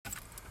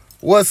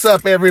What's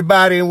up,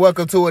 everybody, and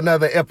welcome to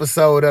another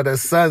episode of the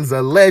Sons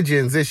of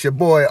Legends. It's your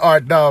boy,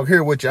 Art Dog,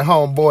 here with your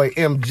homeboy,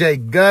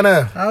 MJ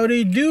Gunner.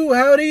 Howdy do.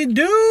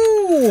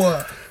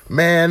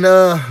 Man,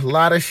 a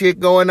lot of shit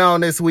going on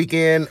this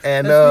weekend.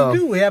 And Yes, we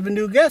do. We have a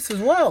new guest as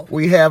well.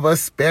 we have a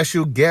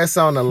special guest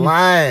on the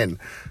line.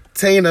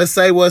 Tina,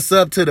 say what's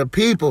up to the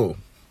people.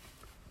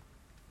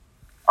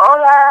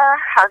 Hola,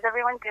 how's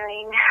everyone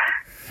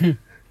doing?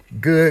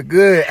 Good.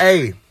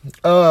 Hey,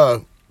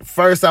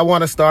 first I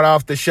want to start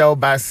off the show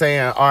by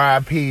saying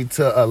RIP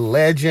to a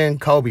legend,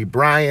 Kobe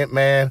Bryant,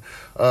 man.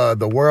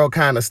 The world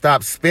kind of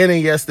stopped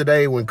spinning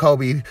yesterday when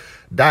Kobe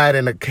died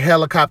in a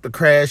helicopter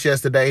crash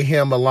yesterday.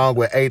 Him along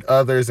with 8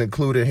 others,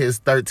 including his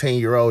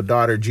 13-year-old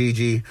daughter,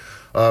 Gigi.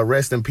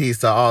 Rest in peace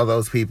to all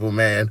those people,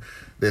 man.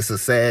 This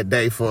is a sad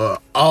day for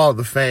all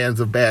the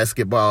fans of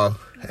basketball.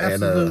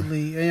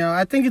 Absolutely.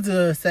 I think it's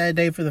a sad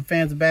day for the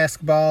fans of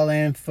basketball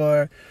and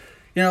for,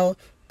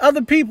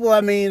 other people.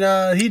 I mean,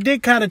 he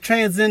did kind of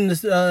transition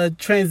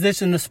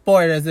the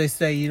sport, as they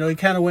say. He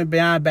kind of went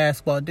beyond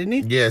basketball, didn't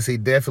he? Yes, he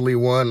definitely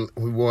won.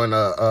 He won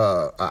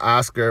a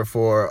Oscar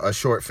for a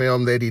short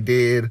film that he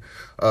did.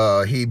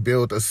 He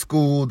built a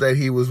school that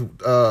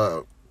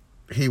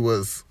he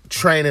was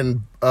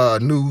training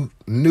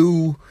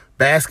new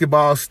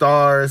basketball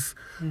stars.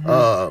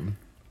 Mm-hmm.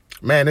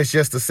 Man, it's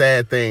just a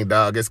sad thing,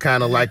 dog. It's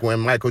kind of like when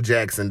Michael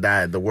Jackson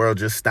died. The world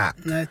just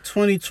stopped. That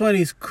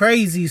 2020 is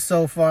crazy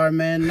so far,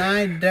 man.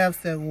 9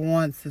 deaths at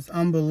once. It's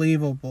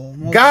unbelievable.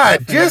 Most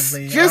God,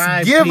 definitely. just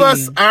RIP. give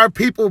us our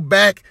people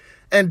back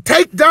and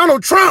take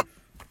Donald Trump.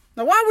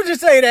 Now, why would you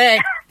say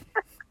that?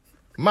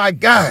 My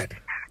God.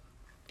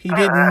 He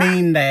didn't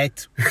mean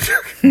that.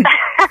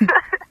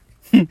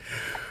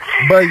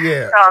 But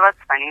yeah. Oh, that's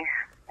funny.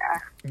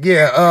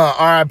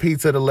 Yeah, RIP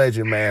to the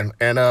legend, man.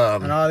 And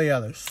And all the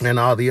others. And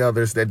all the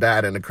others that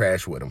died in the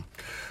crash with him.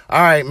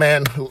 All right,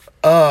 man.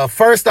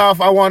 First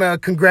off, I want to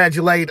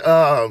congratulate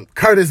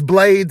Curtis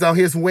Blades on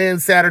his win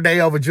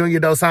Saturday over Junior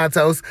Dos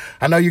Santos.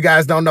 I know you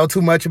guys don't know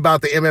too much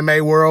about the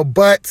MMA world,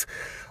 but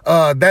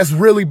that's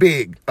really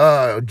big.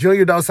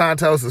 Junior Dos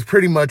Santos is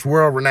pretty much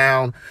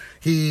world-renowned.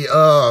 He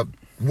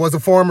was a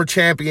former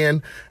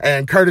champion,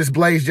 and Curtis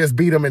Blades just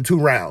beat him in 2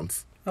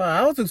 rounds.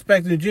 I was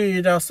expecting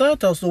Junior Dos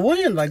Santos to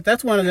win. Like,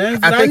 that's one of the things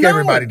that I think know.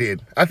 everybody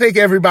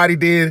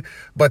did.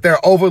 But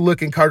they're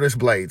overlooking Curtis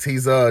Blades.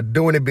 He's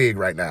doing it big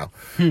right now.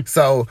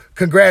 So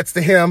congrats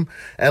to him.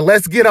 And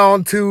let's get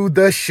on to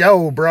the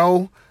show,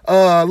 bro.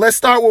 Let's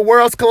start with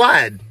Worlds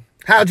Collide.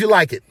 How'd you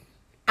like it?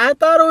 I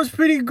thought it was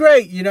pretty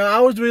great. I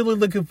was really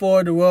looking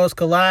forward to Worlds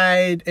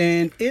Collide,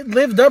 and it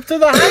lived up to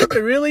the hype. It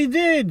really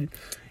did.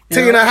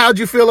 Tina, how'd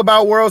you feel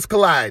about Worlds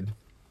Collide?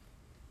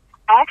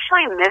 I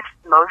actually missed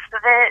most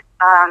of it,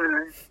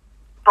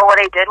 but what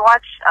I did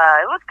watch,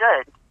 it was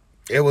good.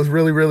 It was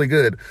really, really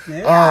good.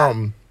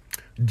 Yeah.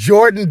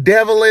 Jordan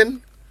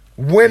Devlin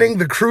winning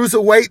the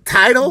Cruiserweight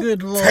title,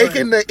 Good Lord.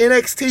 taking the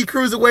NXT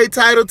Cruiserweight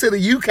title to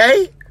the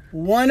UK.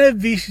 One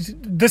of the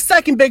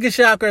second biggest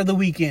shocker of the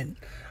weekend.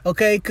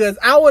 Okay, because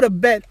I would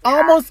have bet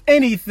almost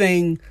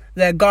anything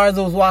that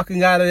Garza was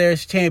walking out of there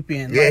as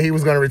champion. Yeah, he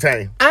was going to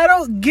retain. I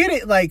don't get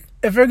it. Like,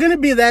 if they're going to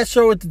be that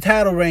short with the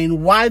title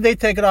reign, why they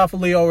take it off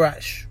of Leo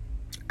Rush?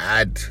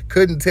 I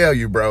couldn't tell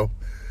you, bro.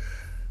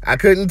 I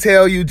couldn't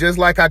tell you, just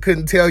like I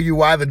couldn't tell you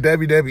why the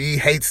WWE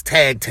hates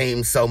tag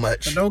teams so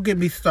much. But don't get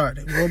me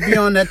started. We'll be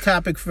on that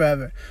topic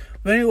forever.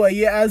 But anyway,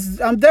 yeah,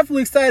 I'm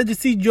definitely excited to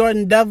see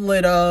Jordan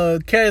Devlin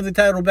carry the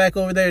title back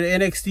over there to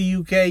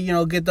NXT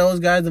UK, get those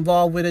guys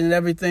involved with it and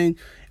everything.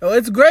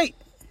 It's great.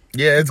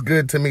 Yeah, it's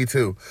good to me,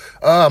 too.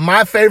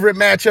 My favorite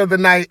match of the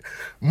night,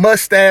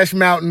 Mustache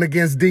Mountain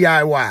against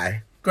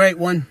DIY. Great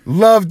one.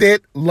 Loved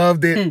it.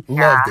 Loved it.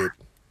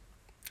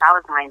 That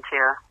was mine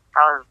too.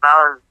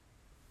 That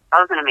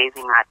was an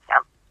amazing match. Yeah.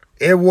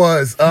 It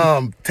was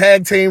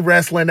tag team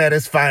wrestling at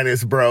its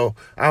finest, bro.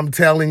 I'm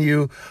telling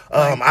you.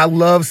 I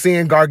love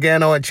seeing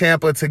Gargano and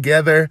Ciampa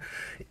together.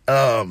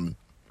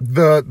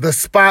 The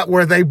spot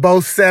where they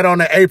both sat on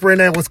the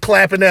apron and was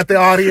clapping at the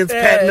audience,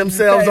 patting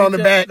themselves on the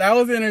back. That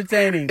was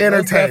entertaining.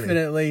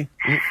 Definitely.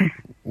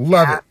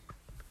 Love it.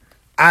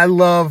 I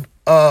love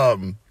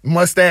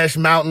Mustache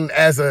Mountain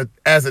as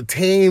a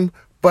team,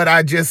 but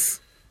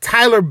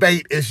Tyler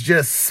Bate is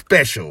just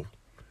special.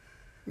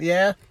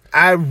 Yeah.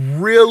 I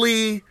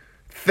really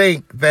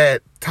think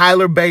that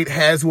Tyler Bate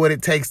has what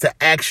it takes to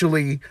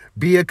actually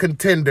be a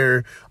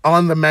contender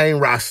on the main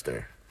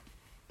roster.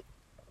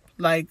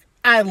 Like,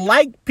 I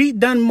like Pete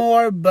Dunne,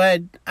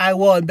 but I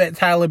will bet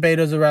Tyler Bate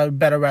is a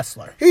better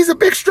wrestler. He's a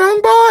big,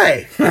 strong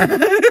boy.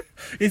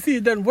 You see,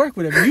 it doesn't work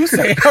with him. You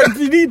say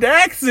you need the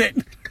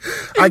accent.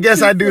 I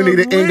guess I do need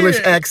an English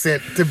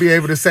accent to be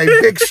able to say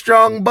big,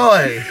 strong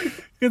boy.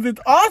 Because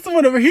it's awesome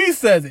whenever he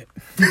says it.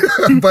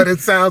 But it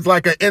sounds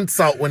like an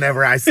insult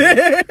whenever I say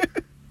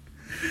it.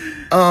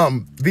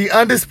 The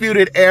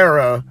Undisputed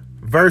Era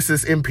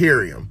versus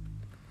Imperium.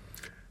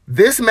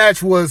 This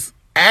match was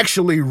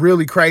actually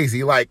really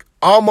crazy. Like,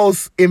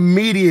 almost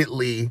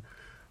immediately,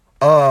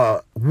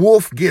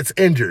 Wolf gets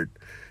injured.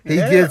 He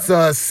gets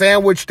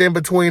sandwiched in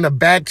between a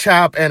back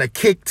chop and a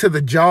kick to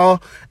the jaw,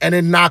 and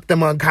it knocked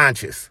him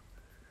unconscious.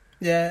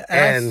 Yeah.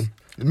 And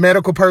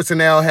medical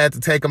personnel had to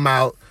take him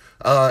out,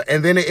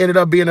 and then it ended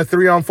up being a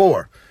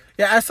 3-on-4.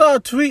 Yeah, I saw a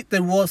tweet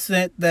that Wolf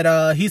sent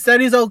that he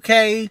said he's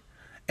okay,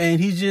 and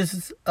he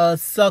just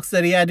sucks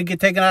that he had to get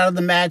taken out of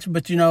the match,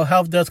 but,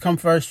 health does come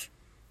first.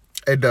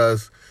 It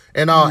does,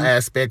 in all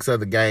aspects of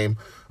the game.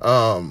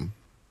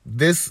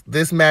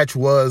 This match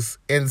was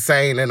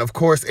insane, and of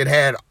course, it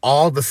had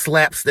all the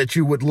slaps that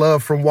you would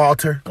love from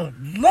Walter. Good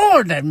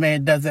Lord, that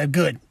man does that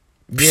good.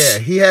 Yeah,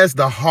 he has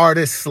the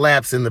hardest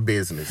slaps in the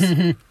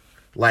business.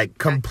 Like,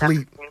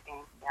 complete.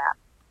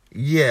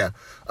 Yeah.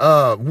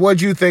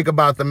 What'd you think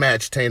about the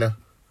match, Tina?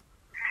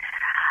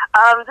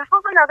 This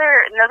was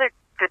another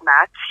good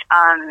match.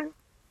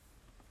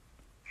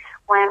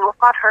 When Wolf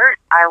got hurt,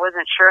 I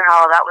wasn't sure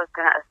how that was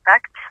going to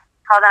affect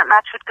how that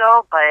match would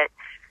go, but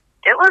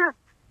it was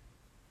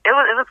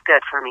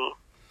good for me.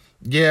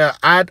 Yeah,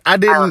 I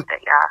didn't. I loved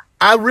it, yeah.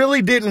 I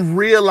really didn't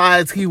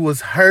realize he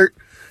was hurt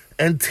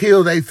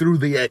until they threw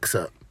the X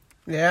up.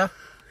 Yeah.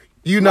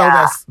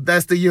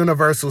 That's the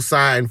universal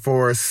sign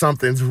for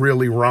something's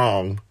really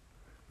wrong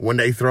when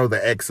they throw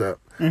the X up.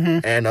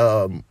 Mm-hmm.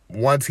 And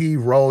once he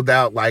rolled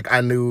out, like,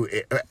 I knew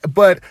it.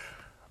 But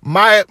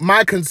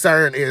my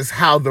concern is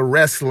how the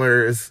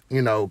wrestlers,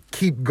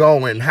 keep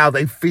going, how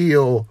they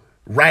feel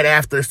right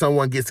after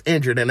someone gets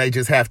injured and they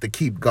just have to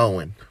keep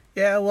going.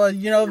 Yeah, well,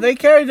 they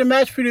carried the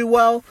match pretty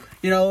well.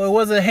 It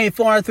was a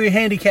 4-on-3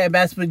 handicap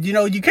match, but,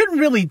 you couldn't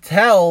really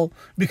tell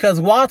because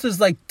Walter's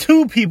like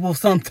two people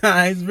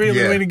sometimes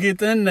really when he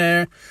gets in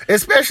there.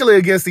 Especially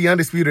against the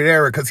Undisputed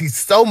Era because he's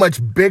so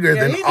much bigger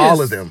than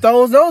all of them.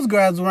 Throws those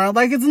guys around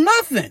like it's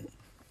nothing.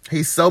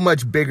 He's so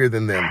much bigger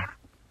than them.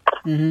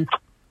 Mm-hmm.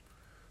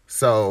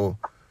 So,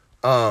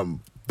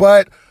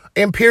 but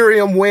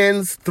Imperium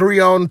wins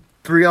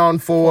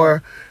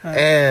 3-on-4,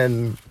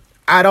 and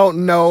I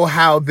don't know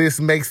how this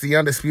makes the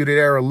Undisputed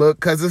Era look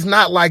because it's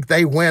not like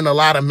they win a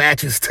lot of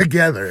matches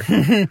together.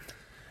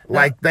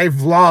 Like, they've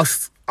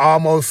lost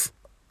almost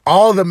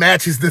all the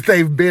matches that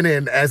they've been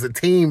in as a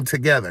team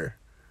together.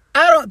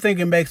 I don't think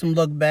it makes them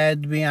look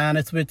bad, to be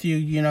honest with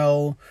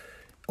you.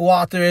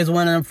 Walter is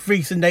one of them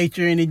freaks of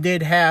nature, and he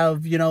did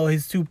have,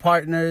 his two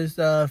partners,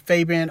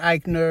 Fabian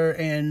Eichner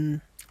and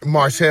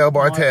Marcel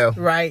Bartel.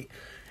 Right.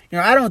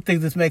 I don't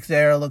think this makes the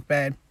Era look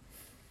bad.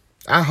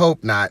 I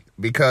hope not,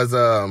 because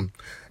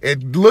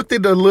it looked a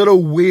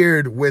little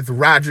weird with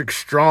Roderick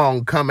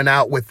Strong coming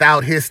out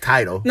without his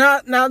title.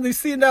 Now,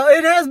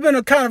 it has been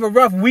a kind of a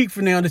rough week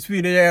for the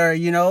Undisputed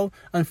Era,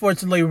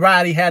 Unfortunately,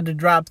 Roddy had to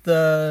drop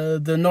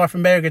the North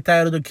American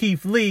title to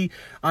Keith Lee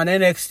on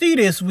NXT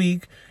this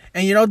week.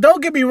 And,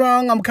 don't get me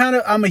wrong,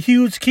 I'm a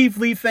huge Keith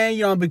Lee fan.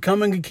 I'm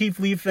becoming a Keith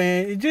Lee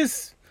fan.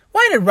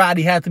 Why did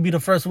Roddy have to be the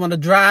first one to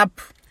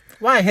drop?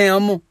 Why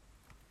him?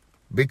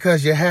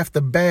 Because you have to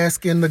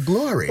bask in the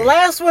glory.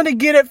 Last one to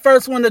get it,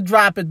 first one to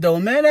drop it, though,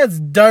 man. That's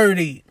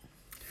dirty.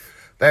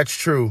 That's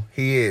true.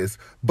 He is.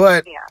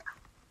 But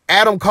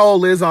Adam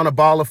Cole is on a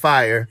ball of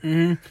fire,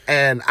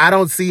 and I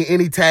don't see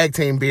any tag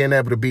team being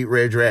able to beat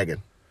Red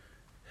Dragon.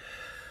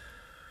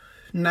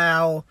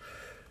 Now,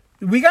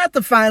 we got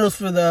the finals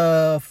for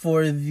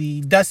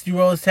the Dusty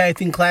Rhodes Tag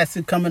Team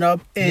Classic coming up,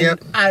 and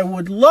I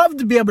would love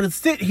to be able to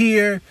sit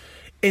here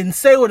and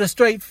say with a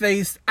straight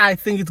face, I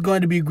think it's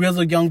going to be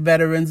grizzled young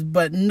veterans.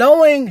 But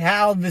knowing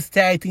how this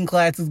tag team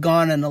class has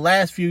gone in the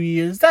last few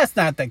years, that's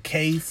not the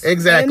case.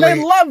 Exactly. And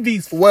they love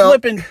these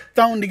flipping,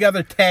 thrown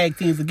together tag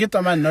teams that get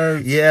on my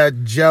nerves. Yeah,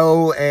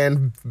 Joe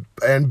and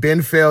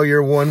Ben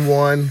Failure won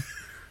one.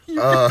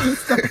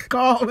 Stop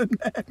calling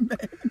that man.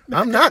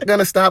 I'm not going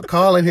to stop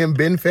calling him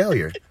Ben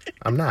Failure.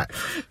 I'm not.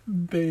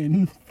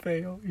 Ben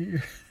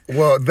Failure.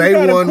 Well, they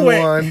won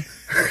one.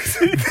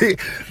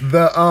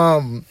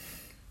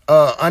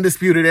 the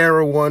Undisputed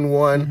Era won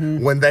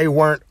one when they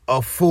weren't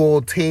a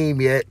full team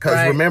yet.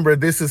 Because remember,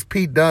 this is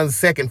Pete Dunne's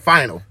second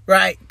final.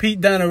 Right. Pete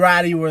Dunne and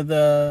Roddy were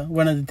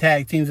one of the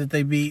tag teams that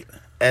they beat.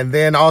 And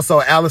then also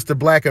Aleister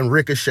Black and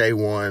Ricochet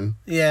won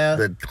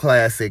the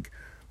Classic,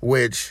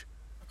 which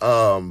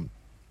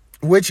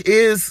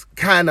is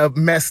kind of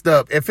messed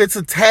up. If it's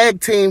a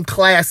tag team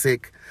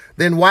classic,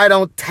 then why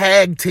don't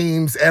tag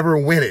teams ever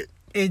win it?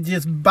 It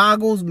just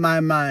boggles my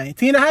mind.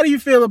 Tina, how do you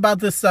feel about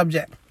this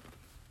subject?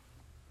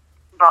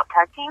 About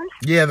tag teams?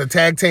 Yeah, the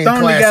tag team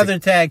throwing classic. Together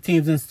tag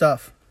teams and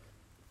stuff.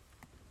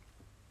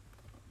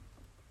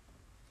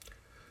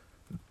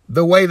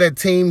 The way that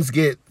teams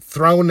get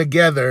thrown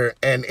together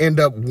and end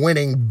up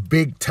winning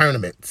big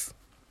tournaments.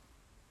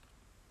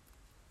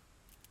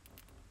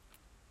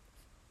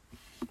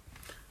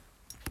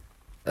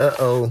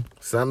 Uh-oh,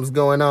 something's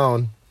going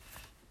on.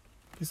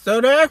 You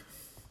still there?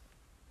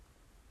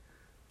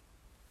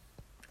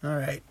 All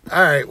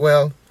right,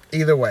 well,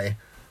 either way.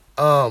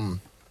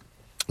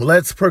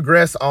 Let's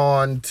progress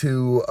on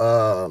to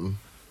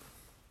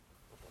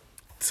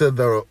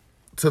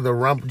the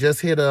rump.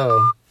 Just hit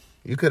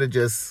you could have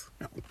just,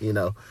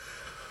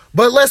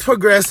 But let's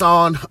progress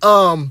on.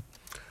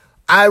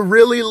 I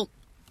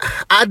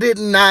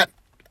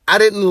I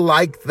didn't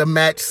like the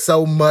match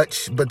so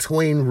much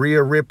between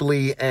Rhea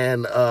Ripley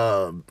and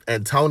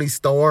Toni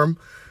Storm.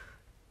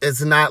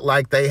 It's not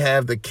like they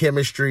have the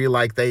chemistry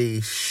like they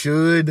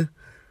should,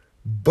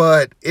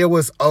 but it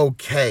was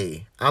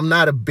okay. I'm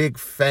not a big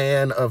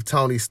fan of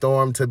Toni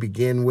Storm to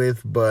begin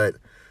with, but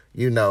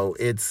you know,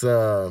 it's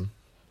one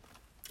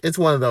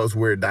of those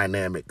weird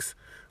dynamics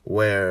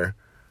where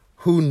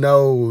who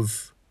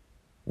knows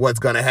what's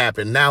going to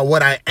happen. Now,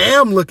 what I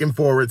am looking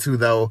forward to,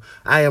 though,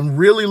 I am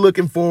really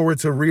looking forward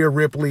to Rhea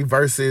Ripley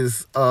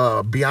versus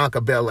Bianca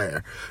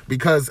Belair,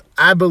 because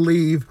I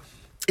believe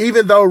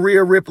even though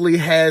Rhea Ripley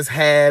has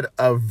had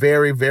a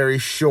very, very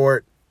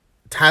short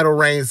title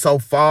reign so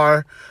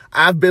far,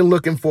 I've been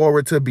looking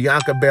forward to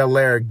Bianca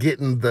Belair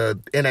getting the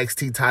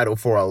NXT title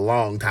for a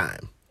long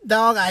time.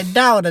 Dog, I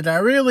doubt it. I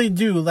really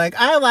do. Like,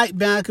 I like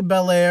Bianca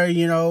Belair.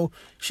 You know,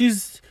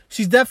 she's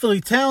definitely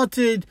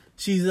talented.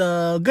 She's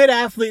a good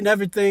athlete and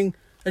everything.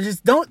 I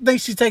just don't think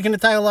she's taking the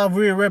title off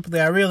Rhea Ripley.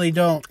 I really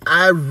don't.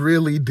 I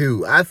really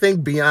do. I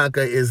think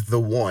Bianca is the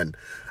one.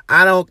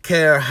 I don't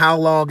care how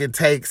long it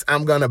takes.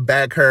 I'm going to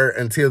back her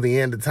until the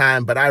end of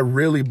time. But I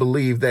really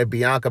believe that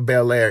Bianca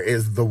Belair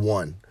is the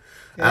one.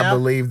 Yeah. I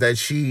believe that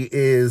she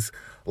is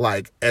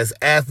like as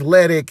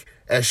athletic,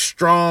 as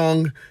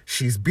strong.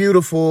 She's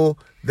beautiful.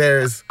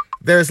 There's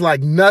like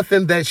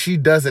nothing that she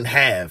doesn't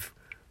have.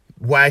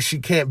 Why she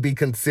can't be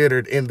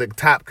considered in the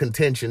top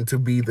contention to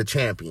be the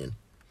champion.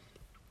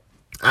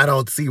 I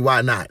don't see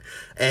why not.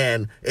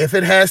 And if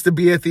it has to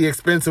be at the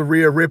expense of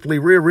Rhea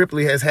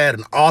Ripley has had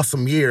an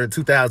awesome year in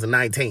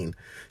 2019.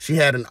 She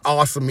had an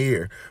awesome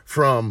year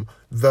from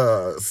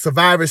the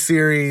Survivor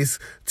Series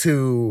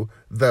to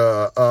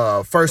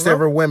the first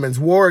ever Women's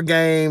War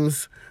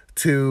Games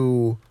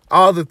to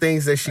all the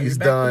things that she's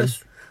done.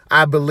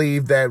 I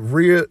believe that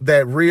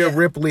Rhea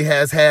Ripley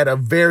has had a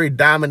very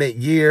dominant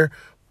year,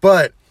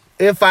 but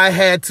if I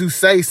had to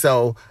say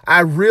so, I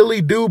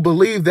really do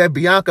believe that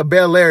Bianca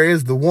Belair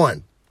is the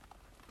one.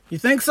 You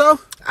think so?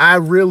 I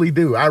really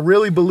do. I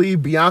really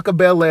believe Bianca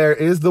Belair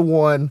is the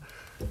one,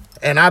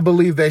 and I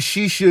believe that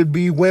she should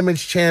be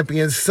women's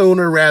champion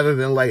sooner rather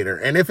than later.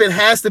 And if it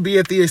has to be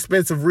at the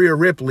expense of Rhea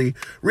Ripley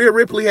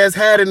has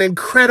had an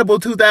incredible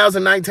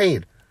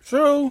 2019.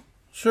 True.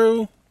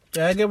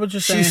 Yeah, I get what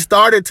you're saying. She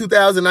started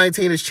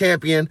 2019 as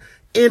champion,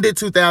 ended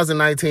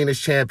 2019 as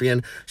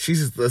champion.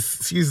 She's the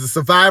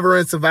survivor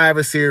in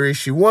Survivor Series.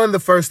 She won the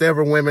first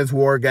ever Women's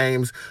War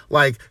Games.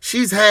 Like,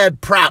 she's had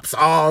props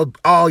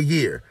all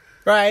year.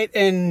 Right,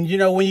 and, you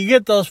know, when you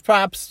get those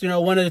props, you know,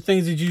 one of the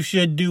things that you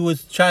should do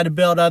is try to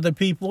build other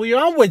people. You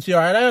know, I'm with you,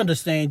 all right? I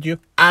understand you.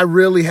 I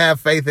really have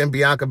faith in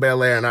Bianca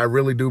Belair, and I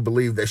really do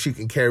believe that she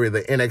can carry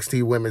the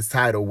NXT Women's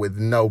title with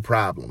no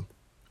problem.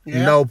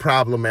 Yeah. No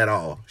problem at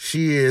all.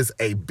 She is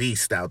a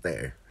beast out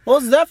there.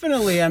 Well,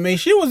 definitely. I mean,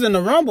 she was in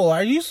the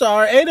Rumble. You saw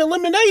her 8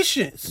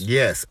 eliminations.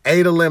 Yes,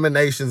 8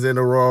 eliminations in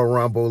the Royal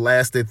Rumble.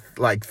 Lasted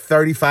like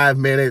 35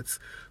 minutes.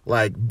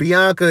 Like,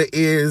 Bianca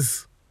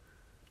is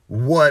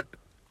what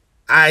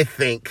I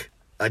think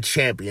a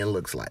champion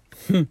looks like.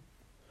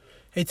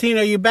 Hey,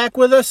 Tina, are you back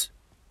with us?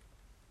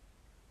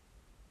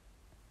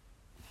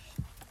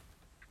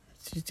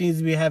 She seems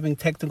to be having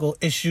technical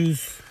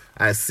issues.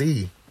 I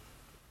see.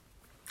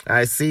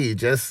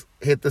 Just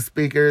hit the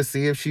speaker,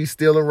 see if she's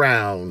still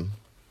around.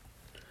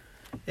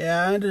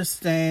 Yeah, I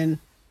understand.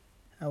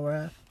 All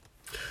right.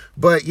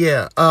 But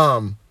yeah,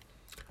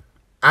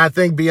 I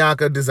think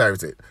Bianca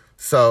deserves it.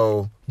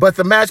 So, but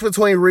the match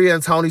between Rhea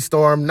and Toni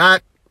Storm,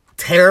 not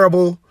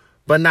terrible,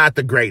 but not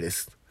the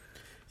greatest.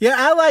 Yeah,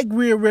 I like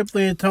Rhea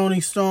Ripley and Toni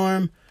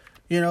Storm,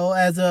 you know,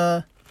 as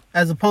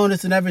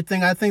opponents and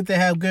everything. I think they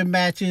have good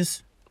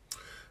matches.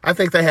 I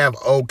think they have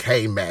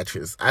okay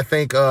matches. I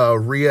think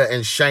Rhea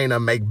and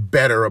Shayna make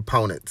better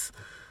opponents.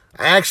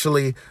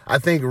 Actually, I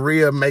think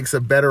Rhea makes a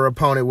better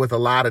opponent with a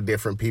lot of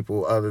different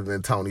people other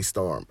than Toni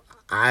Storm.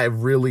 I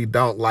really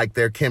don't like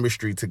their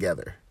chemistry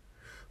together.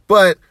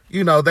 But,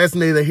 you know, that's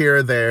neither here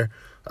or there.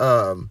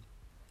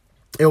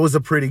 It was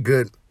a pretty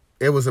good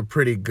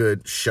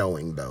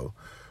showing, though.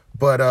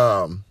 But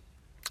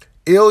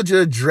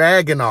Ilja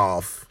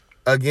Dragunov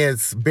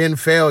against Ben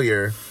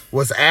Failure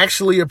was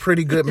actually a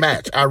pretty good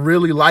match. I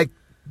really liked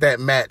that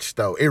match,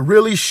 though. It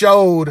really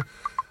showed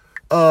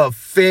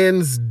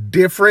Finn's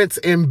difference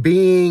in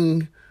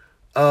being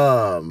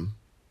it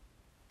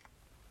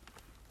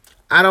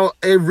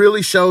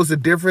really shows the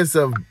difference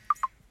of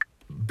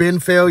Ben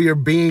Failure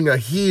being a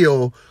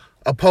heel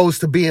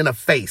opposed to being a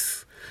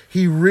face.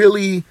 He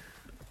really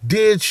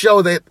did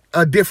show that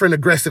a different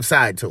aggressive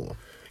side to him.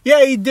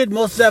 Yeah, he did,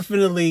 most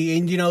definitely.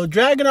 And, you know,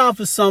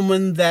 Dragunov is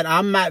someone that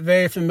I'm not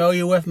very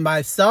familiar with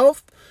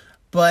myself.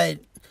 But,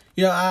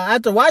 you know,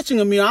 after watching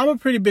him, you know, I'm a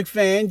pretty big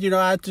fan. You know,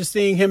 after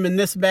seeing him in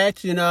this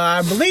match, you know,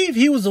 I believe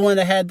he was the one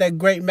that had that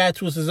great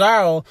match with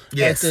Cesaro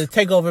at the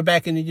TakeOver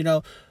back in, you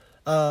know,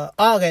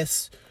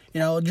 August.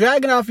 You know,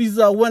 Dragunov, he's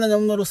one of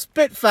them little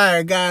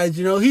Spitfire guys.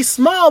 You know, he's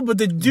small, but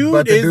the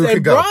dude is a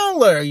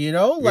brawler, you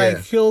know. Like,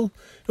 he'll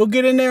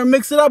get in there and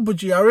mix it up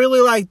with you. I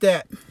really like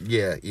that.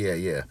 Yeah.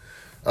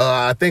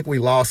 I think we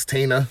lost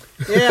Tina.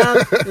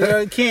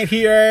 Yeah, can't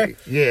hear her.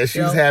 Yeah,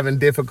 she's having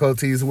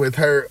difficulties with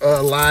her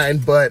line,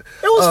 but...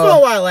 It was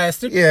fun while it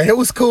lasted. Yeah, it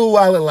was cool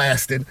while it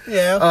lasted.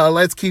 Yeah.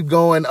 Let's keep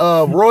going.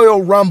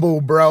 Royal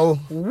Rumble, bro.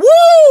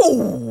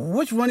 Woo!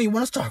 Which one do you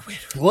want to start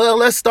with? Well,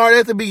 let's start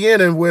at the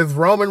beginning with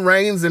Roman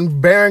Reigns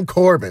and Baron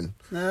Corbin.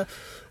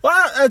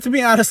 Well, to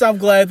be honest, I'm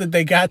glad that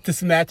they got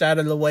this match out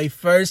of the way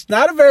first.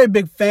 Not a very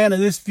big fan of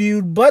this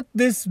feud, but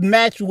this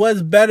match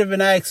was better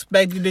than I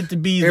expected it to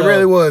be, It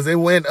really was. It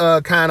went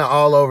kind of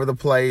all over the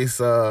place.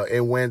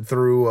 It went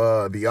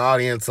through the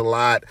audience a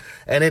lot,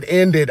 and it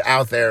ended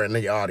out there in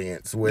the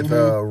audience with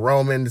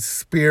Roman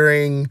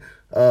spearing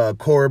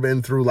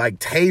Corbin through like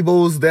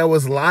tables that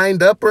was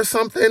lined up or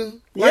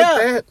something like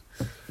that.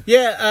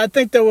 Yeah, I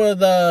think there were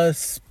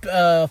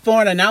the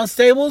foreign announce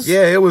tables.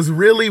 Yeah, it was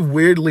really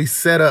weirdly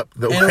set up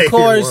the way it was. And of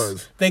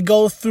course, they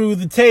go through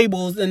the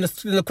tables and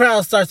the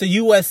crowd starts a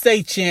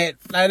USA chant.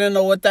 I didn't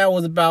know what that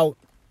was about.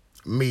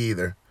 Me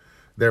either.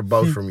 They're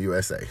both from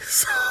USA.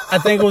 So. I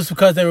think it was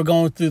because they were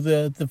going through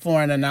the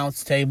foreign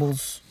announce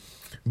tables.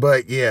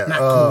 But yeah,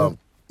 cool.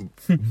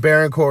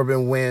 Baron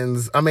Corbin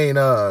wins.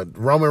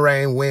 Roman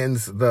Reigns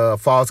wins the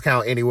Falls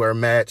Count Anywhere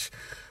match,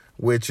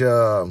 which...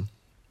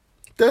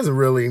 doesn't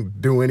really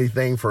do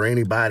anything for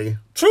anybody.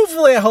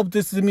 Truthfully, I hope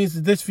this means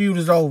that this feud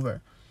is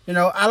over. You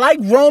know, I like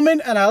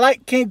Roman and I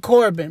like King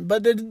Corbin,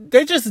 but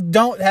they just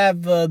don't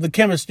have the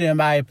chemistry, in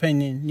my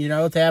opinion,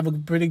 to have a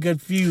pretty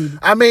good feud.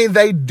 I mean,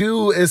 they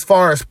do as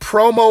far as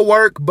promo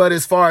work, but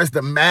as far as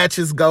the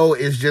matches go,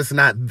 it's just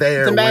not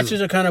there. The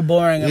matches are kind of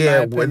boring, in my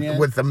opinion.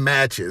 with the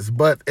matches.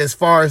 But as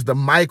far as the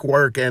mic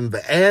work and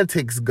the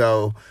antics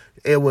go,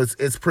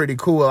 it's pretty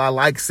cool. I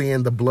like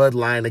seeing the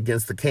bloodline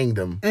against the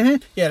Kingdom. Mm-hmm.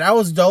 Yeah, that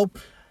was dope.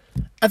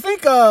 I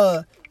think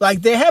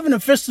they haven't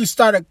officially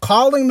started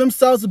calling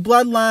themselves the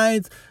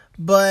Bloodlines,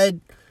 but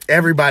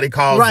everybody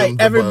calls them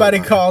the everybody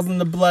Bloodline. Calls them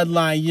the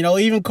Bloodline.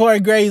 Even Corey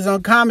Graves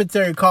on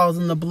commentary calls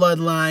them the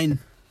Bloodline.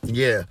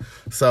 Yeah,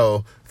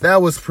 so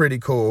that was pretty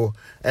cool.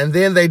 And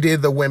then they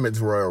did the Women's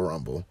Royal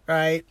Rumble.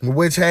 Right.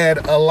 Which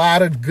had a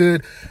lot of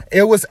good...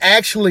 It was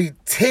actually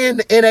 10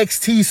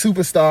 NXT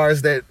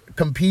superstars that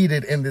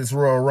competed in this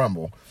Royal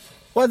Rumble.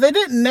 Well, they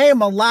didn't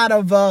name a lot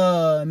of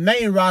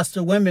main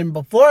roster women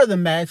before the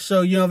match,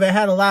 so they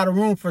had a lot of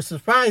room for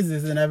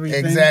surprises and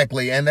everything.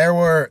 Exactly, and there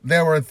were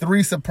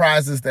 3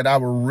 surprises that I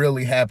were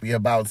really happy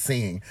about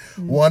seeing.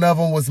 Mm-hmm. One of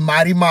them was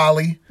Mighty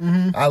Molly.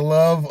 Mm-hmm. I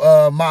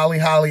love Molly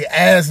Holly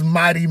as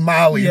Mighty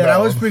Molly. Yeah, though.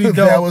 That was pretty dope.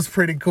 That was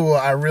pretty cool.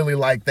 I really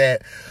like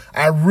that.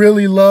 I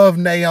really love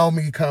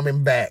Naomi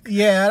coming back.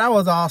 Yeah, that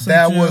was awesome.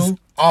 That was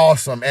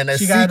awesome, and the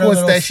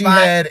sequence that she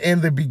had in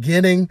the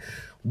beginning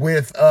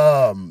with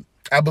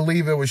I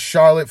believe it was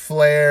Charlotte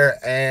Flair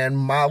and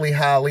Molly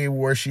Holly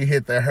where she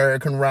hit the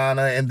Hurricane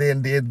Rana and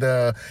then did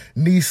the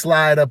knee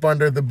slide up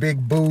under the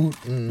big boot.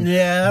 And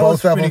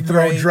both of them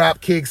throw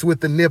drop kicks with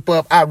the nip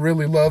up. I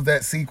really love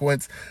that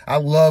sequence. I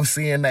love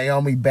seeing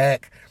Naomi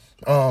back.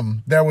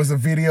 There was a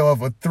video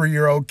of a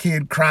 3-year-old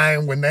kid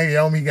crying when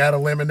Naomi got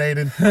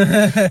eliminated.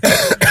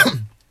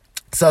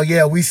 So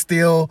yeah, we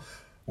still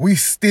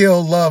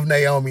love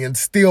Naomi and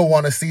still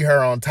want to see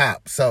her on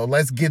top. So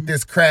let's get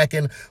this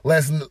cracking.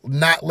 Let's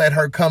not let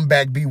her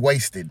comeback be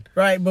wasted.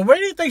 Right, but where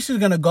do you think she's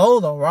going to go,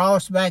 though? Raw or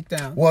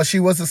SmackDown? Well,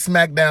 she was a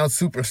SmackDown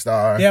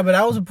superstar. Yeah, but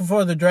that was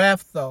before the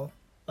draft, though.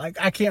 Like,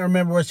 I can't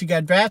remember where she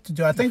got drafted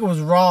to. I think it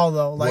was Raw,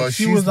 though. Like,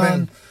 she was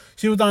on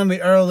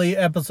the early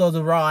episodes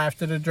of Raw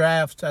after the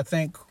draft, I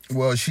think.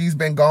 Well, she's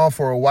been gone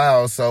for a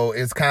while, so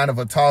it's kind of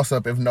a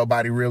toss-up if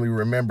nobody really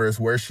remembers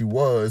where she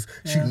was.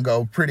 Yeah. She can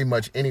go pretty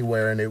much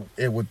anywhere, and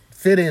it would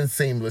fit in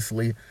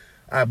seamlessly,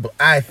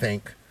 I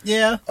think.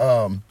 Yeah.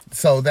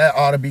 So that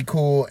ought to be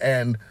cool.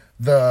 And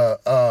the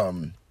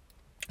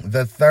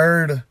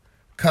third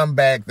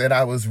comeback that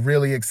I was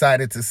really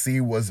excited to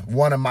see was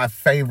one of my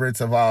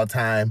favorites of all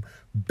time,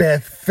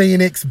 Beth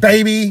Phoenix,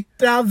 baby.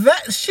 Now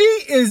she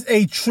is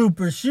a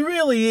trooper. She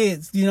really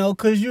is,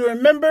 because you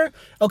remember,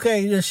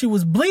 she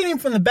was bleeding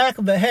from the back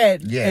of the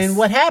head. Yes. And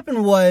what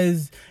happened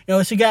was,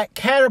 she got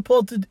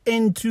catapulted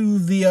into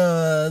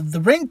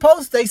the ring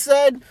post, they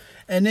said,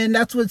 and then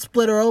that's what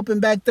split her open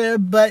back there.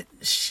 But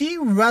she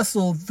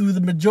wrestled through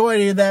the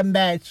majority of that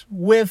match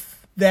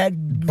with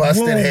that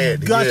busted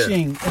head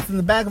gushing from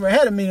the back of her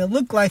head. I mean, it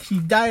looked like she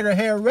dyed her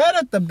hair red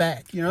at the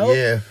back,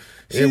 Yeah.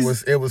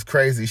 It was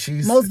crazy.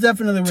 She's most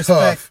definitely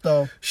respect,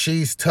 though.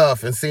 She's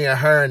tough, and seeing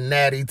her and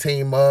Natty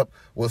team up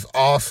was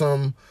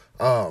awesome.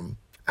 I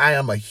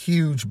am a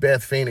huge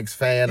Beth Phoenix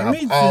fan. Yeah,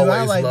 I've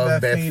always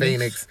loved Beth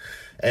Phoenix,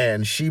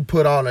 and she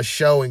put on a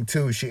showing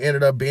too. She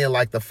ended up being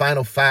like the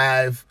final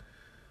 5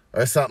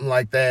 or something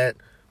like that.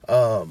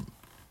 Shayna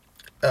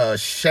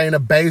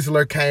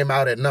Baszler came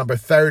out at number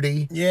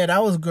 30. Yeah,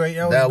 that was great.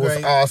 That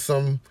was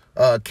awesome.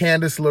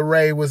 Candice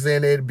LeRae was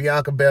in it.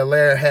 Bianca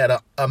Belair had an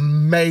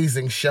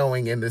amazing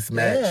showing in this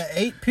match. Yeah,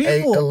 8 people.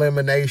 8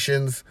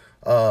 eliminations.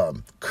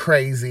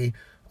 Crazy.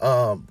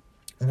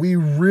 We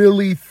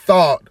really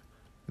thought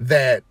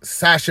that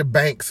Sasha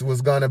Banks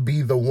was going to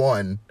be the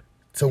one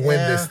to win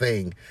this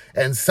thing.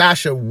 And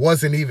Sasha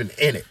wasn't even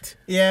in it.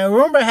 Yeah,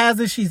 rumor has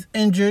it she's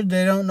injured.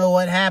 They don't know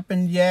what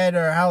happened yet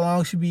or how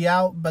long she'll be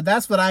out. But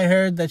that's what I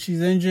heard, that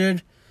she's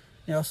injured.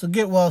 So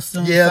get well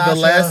soon, Yeah,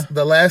 Sasha.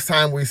 the last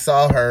time we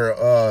saw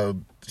her,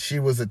 she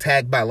was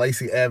attacked by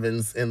Lacey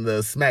Evans in the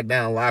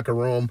SmackDown locker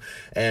room,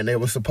 and it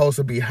was supposed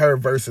to be her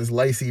versus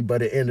Lacey,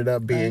 but it ended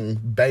up being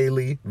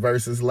Bayley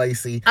versus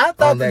Lacey. I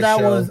thought that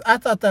show. I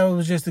thought that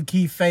was just a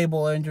Keith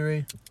Fable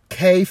injury.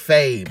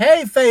 Kayfabe.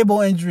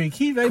 Kayfable injury.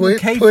 Keith Fable. Quit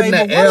Kayfable. putting the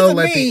What L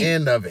does it at the mean?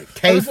 end of it.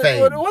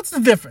 Kayfabe. What's the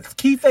difference?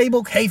 Keith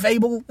Fable,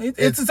 Kayfable.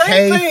 It's the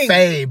same thing.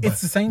 Kayfabe.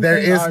 It's the same there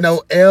thing. There is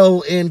no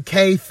L in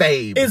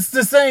kayfabe. It's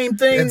the same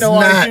thing, It's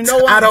though. not. You know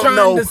what I'm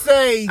trying to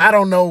say. I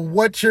don't know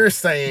what you're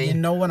saying. You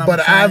know what I'm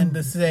but trying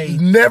to say.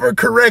 Never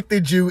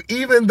corrected you,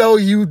 even though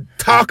you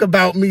talk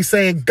about me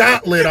saying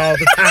gauntlet all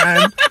the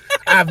time.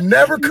 I've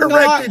never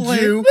corrected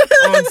you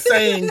on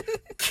saying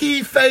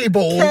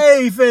kayfable.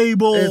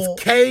 Kayfable.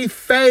 It's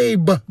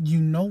kayfabe. You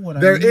know what I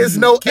mean. There is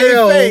no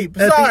L at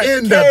the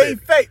end of it.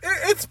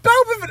 It's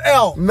spelled with an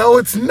L. No,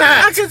 it's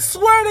not. I can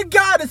swear to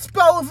God it's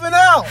spelled with an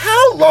L.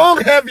 How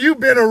long have you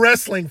been a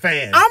wrestling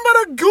fan? I'm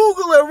going to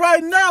Google it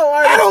right now.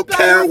 I don't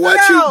care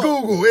what you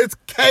Google. It's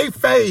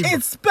kayfabe.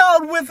 It's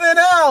spelled with an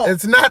L.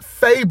 It's not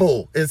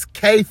fable. It's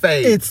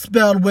kayfabe. It's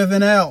spelled with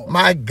an L.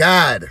 My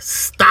God,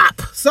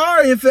 stop.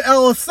 Sorry if the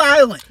L is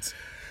silent.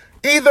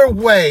 Either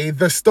way,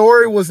 the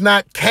story was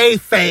not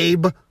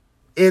kayfabe.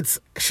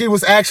 She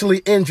was actually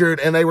injured,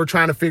 and they were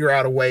trying to figure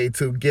out a way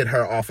to get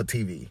her off of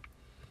TV.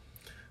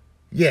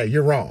 Yeah,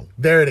 you're wrong.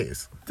 There it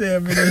is.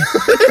 Damn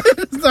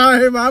it.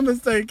 Sorry, my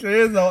mistake.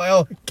 There is no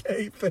L in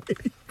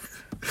kayfabe.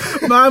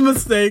 My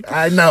mistake.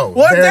 I know.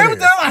 What? Damn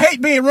it, I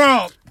hate being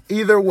wrong.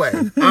 Either way,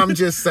 I'm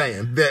just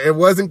saying that it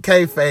wasn't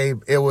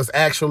kayfabe. It was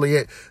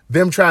actually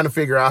them trying to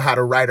figure out how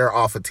to write her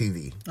off of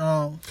TV.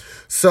 Oh.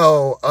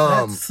 So,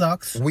 that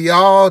sucks. We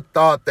all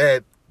thought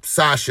that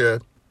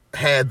Sasha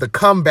had the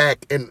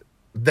comeback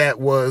that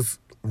was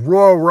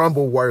Royal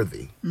Rumble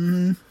worthy.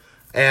 Mm-hmm.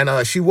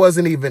 And she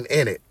wasn't even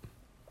in it.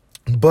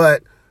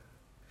 But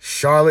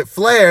Charlotte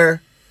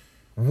Flair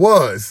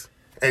was.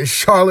 And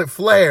Charlotte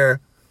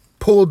Flair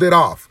pulled it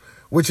off,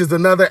 which is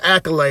another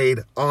accolade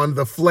on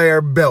the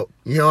Flair belt.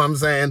 You know what I'm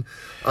saying?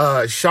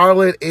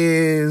 Charlotte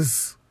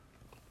is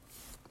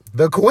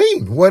the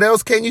queen. What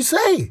else can you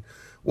say?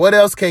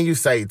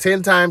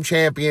 10-time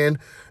champion.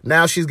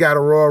 Now she's got a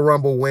Royal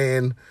Rumble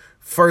win.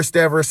 First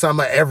ever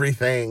Summer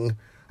Everything.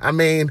 I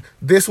mean,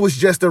 this was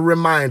just a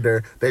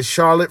reminder that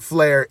Charlotte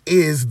Flair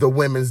is the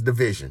women's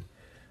division.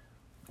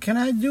 Can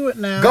I do it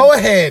now? Go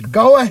ahead.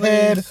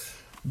 Please.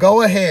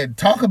 Go ahead.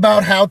 Talk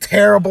about how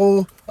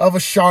terrible of a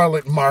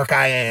Charlotte mark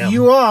I am.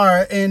 You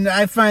are, and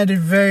I find it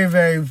very,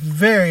 very,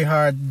 very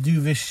hard to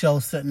do this show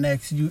sitting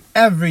next to you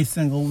every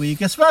single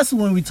week,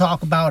 especially when we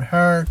talk about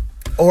her.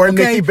 Or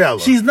Nikki Bella.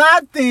 She's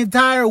not the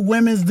entire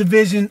women's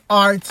division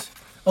art.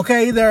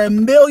 Okay, there are a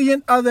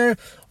million other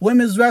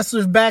women's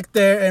wrestlers back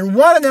there, and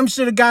one of them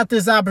should have got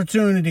this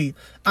opportunity.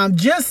 I'm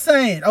just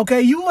saying,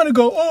 okay, you want to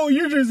go, oh,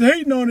 you're just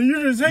hating on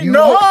her,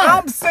 No,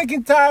 I'm sick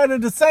and tired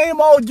of the same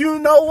old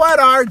you-know-what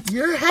art.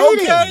 You're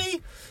hating.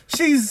 Okay,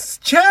 she's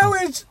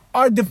challenged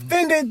or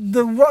defended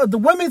the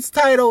women's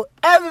title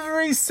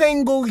every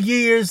single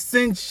year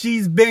since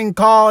she's been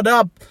called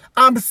up.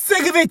 I'm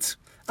sick of it.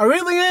 I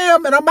really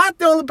am, and I'm not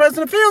the only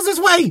person that feels this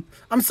way.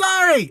 I'm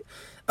sorry.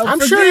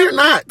 Sure you're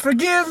not.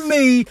 Forgive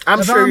me.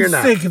 I'm sure you're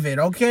not. I'm sick of it,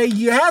 okay?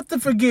 You have to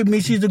forgive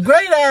me. She's a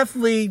great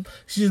athlete.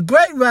 She's a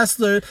great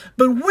wrestler.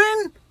 But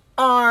when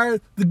are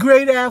the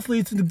great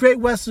athletes and the great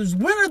wrestlers,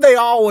 when are they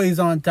always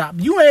on top?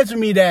 You answer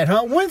me that,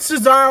 huh? When's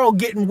Cesaro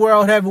getting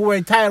world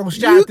heavyweight title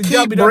shot? You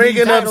keep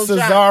bringing up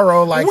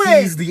Cesaro like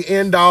he's the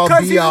end-all,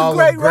 be-all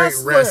of great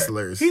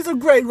wrestlers. He's a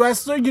great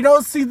wrestler. You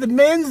don't see the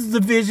men's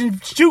division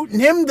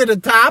shooting him to the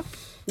top.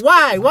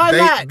 Why? Why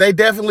not? They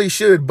definitely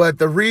should, but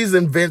the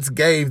reason Vince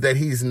gave that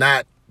he's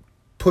not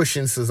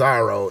pushing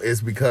Cesaro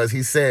is because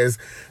he says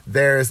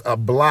there's a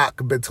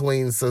block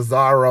between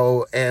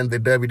Cesaro and the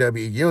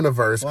WWE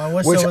Universe,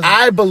 which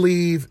I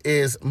believe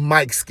is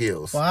mic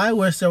skills. Well, I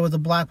wish there was a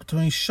block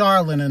between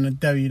Charlotte and the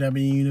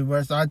WWE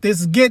Universe.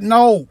 This is getting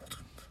old.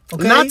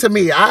 Okay? Not to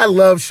me. I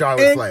love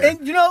Charlotte Flair. And,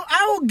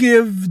 I will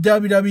give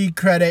WWE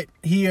credit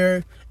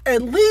here.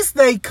 At least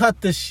they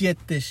cut the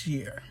shit this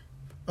year.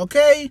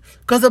 Okay?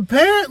 Because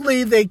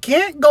apparently they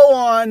can't go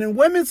on in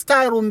women's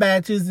title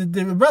matches at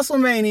the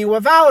WrestleMania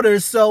without her,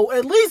 so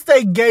at least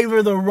they gave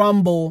her the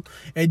Rumble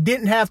and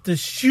didn't have to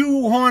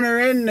shoehorn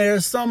her in there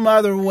some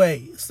other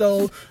way.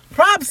 So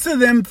props to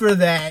them for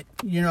that.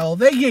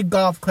 They get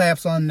golf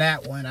claps on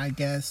that one, I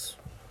guess.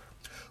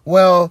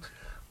 Well,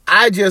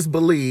 I just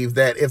believe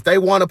that if they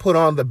want to put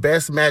on the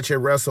best match at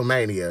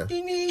WrestleMania...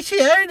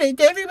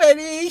 Charlotte,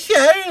 everybody,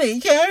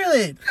 Charlotte.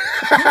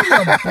 Give me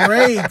a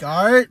break,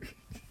 Art.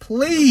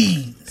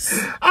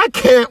 Please. I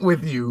can't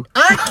with you.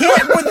 I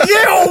can't with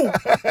you.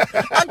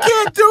 I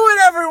can't do it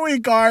every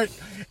week, Art.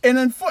 And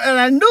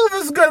I knew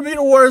this was going to be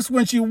the worst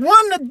when she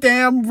won the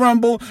damn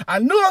Rumble. I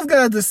knew I was going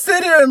to have to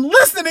sit here and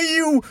listen to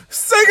you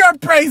sing her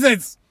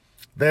praises.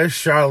 There's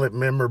Charlotte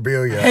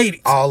memorabilia Hate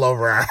it. all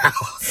over our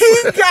house.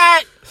 He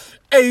got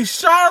a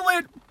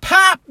Charlotte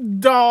pop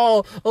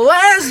doll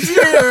last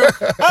year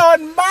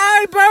on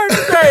my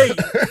birthday,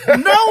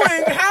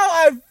 knowing how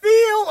I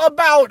feel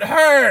about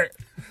her.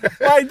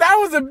 Like, that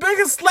was the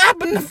biggest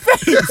slap in the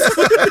face.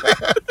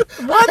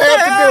 What the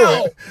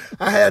hell?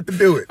 I had to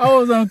do it. I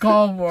was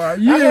uncalled for.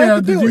 You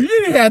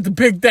didn't have to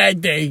pick that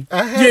day.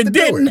 You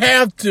didn't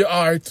have to,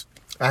 Art.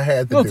 I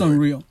had to do it. That's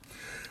unreal.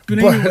 But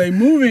anyway,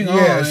 moving on.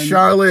 Yeah,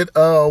 Charlotte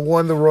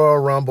won the Royal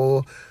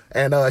Rumble.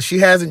 And she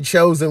hasn't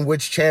chosen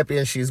which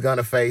champion she's going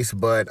to face,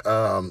 but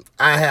I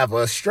have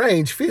a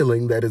strange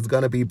feeling that it's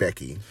going to be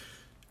Becky.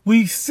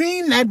 We've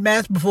seen that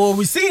match before.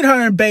 We've seen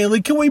her and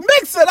Bayley. Can we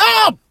mix it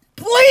up?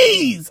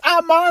 Please.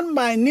 I'm on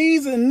my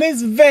knees in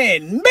this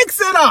van.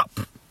 Mix it up.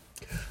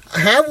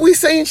 Have we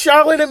seen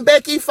Charlotte and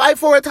Becky fight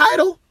for a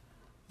title?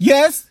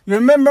 Yes.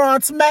 Remember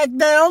on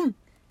SmackDown?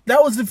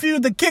 That was the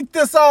feud that kicked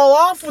us all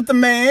off with the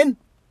man.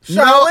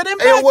 Charlotte and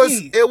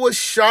Becky. It was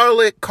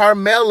Charlotte,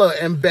 Carmella,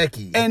 and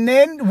Becky. And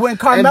then when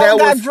Carmella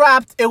got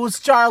dropped, it was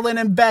Charlotte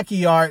and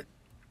Becky, Art.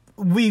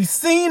 We've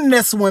seen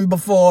this one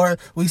before.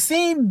 We've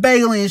seen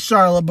Bayley and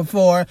Charlotte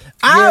before.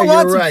 I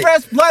want some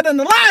fresh blood in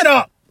the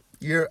lineup.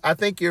 I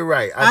think you're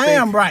right. I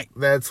am right.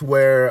 That's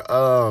where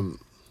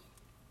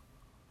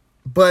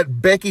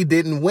but Becky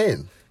didn't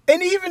win.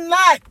 And even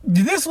not,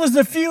 this was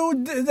the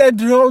feud that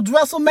drove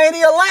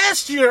WrestleMania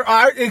last year,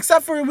 Art,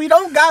 except for we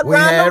don't got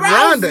Ronda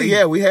Rousey.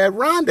 Yeah, we had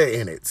Ronda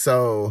in it,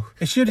 so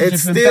it should have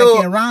just been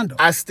Becky and Ronda.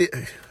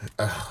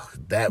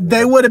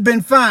 They would have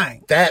been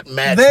fine. That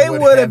match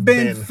would have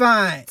been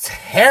fine.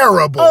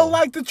 Terrible. Oh,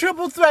 like the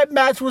triple threat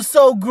match was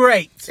so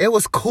great. It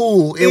was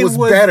cool. It was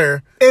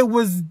better. It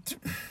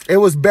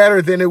was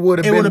better than it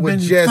would have been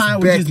with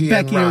just Becky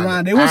and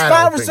Ronda. It was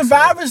fine for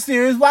Survivor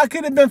Series. Why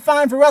couldn't it have been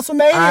fine for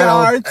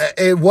WrestleMania?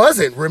 It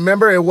wasn't.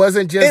 Remember, it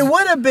wasn't just. It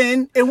would have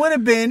been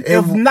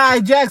if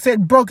Nia Jax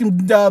had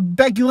broken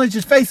Becky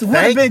Lynch's face. It would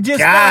have been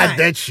just fine. God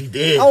that she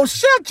did. Oh,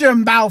 shut your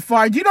mouth,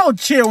 Fart. You don't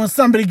cheer when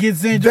somebody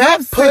gets injured.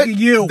 I'm sick of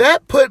you.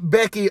 That put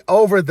Becky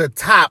over the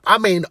top. I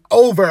mean,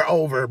 over,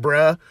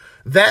 bruh.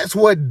 That's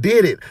what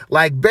did it.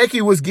 Like,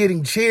 Becky was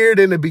getting cheered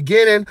in the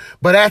beginning,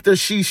 but after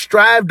she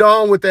strived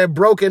on with that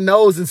broken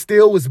nose and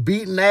still was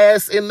beating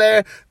ass in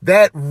there,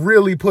 that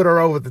really put her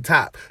over the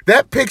top.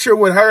 That picture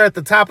with her at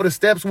the top of the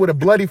steps with a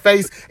bloody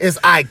face is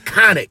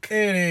iconic.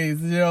 It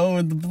is,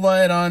 with the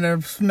blood on her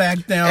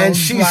SmackDown. And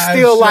she's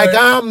still like,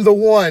 I'm the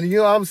one. You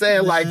know what I'm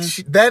saying? Like,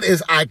 that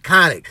is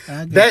iconic.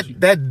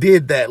 That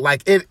did that.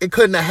 Like, it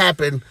couldn't have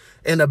happened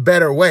in a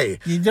better way.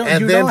 You don't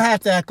have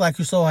to act like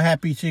you're so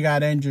happy she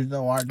got injured,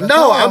 though, Art.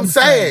 No, I'm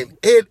saying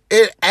it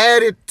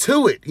added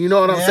to it. You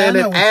know what I'm saying?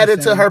 It added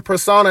to her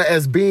persona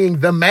as being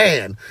the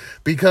man.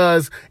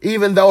 Because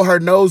even though her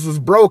nose was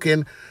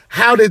broken,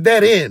 how did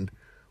that end?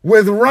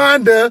 With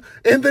Ronda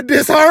in the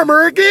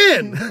disarmor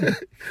again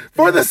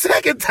for the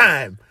second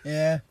time.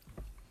 Yeah.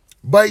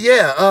 But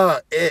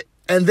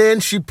and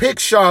then she picked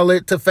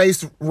Charlotte to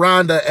face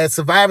Ronda at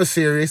Survivor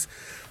Series,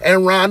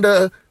 and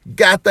Ronda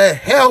got the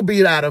hell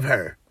beat out of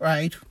her.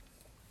 Right.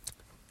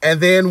 And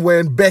then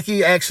when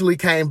Becky actually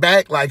came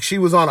back, like, she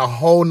was on a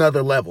whole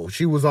nother level.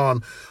 She was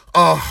on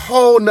a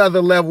whole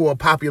nother level of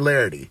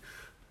popularity.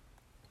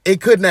 It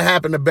couldn't have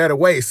happened a better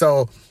way.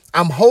 So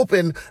I'm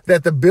hoping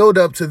that the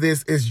build-up to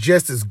this is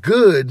just as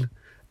good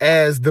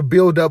as the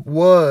build-up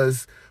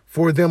was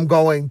for them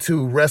going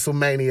to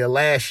WrestleMania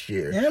last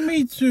year. Yeah,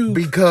 me too.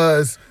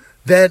 Because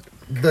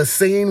the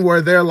scene where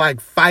they're like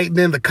fighting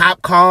in the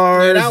cop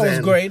cars. Yeah, that was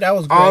great. That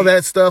was great. All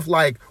that stuff.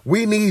 Like,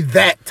 we need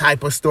that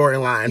type of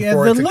storyline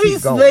for it to keep going. The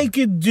least they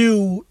could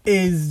do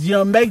is,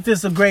 make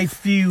this a great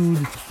feud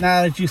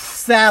now that you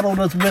saddled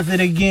us with it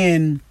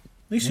again.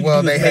 At least you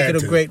could make it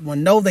a great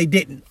one. No, they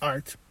didn't,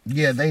 Art.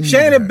 Yeah, they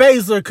Shayna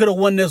Baszler could have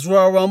won this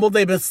Royal Rumble.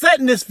 They've been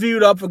setting this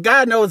feud up for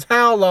God knows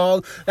how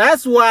long.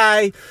 That's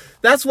why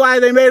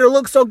they made her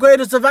look so great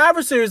at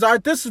Survivor Series,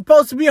 Art. This is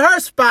supposed to be her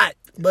spot.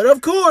 But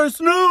of course,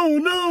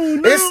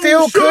 no. It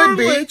still could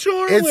be. It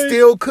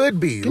still could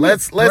be.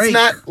 Let's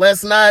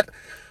not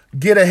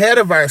get ahead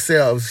of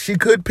ourselves. She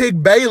could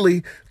pick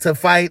Bayley to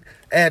fight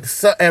at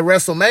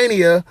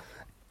WrestleMania,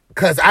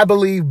 because I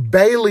believe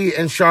Bayley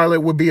and Charlotte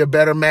would be a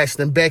better match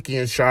than Becky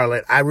and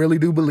Charlotte. I really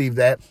do believe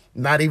that.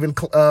 Not even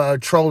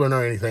trolling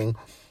or anything.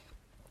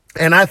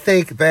 And I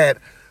think that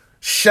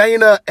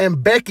Shayna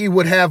and Becky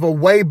would have a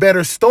way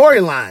better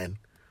storyline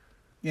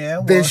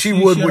than she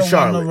would with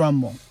Charlotte. Won the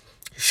Rumble.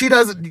 She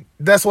doesn't.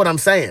 That's what I'm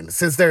saying.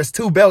 Since there's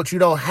two belts, you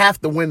don't have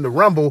to win the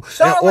Rumble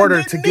Charlotte in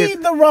order to get.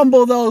 Need the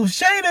Rumble though.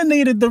 Shayna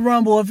needed the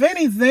Rumble, if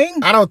anything.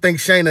 I don't think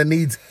Shayna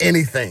needs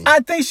anything. I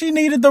think she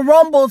needed the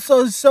Rumble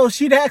so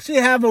she'd actually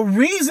have a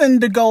reason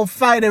to go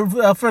fight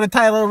for the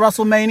title of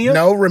WrestleMania.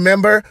 No,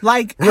 remember?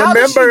 How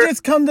did she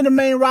just come to the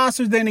main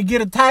roster then and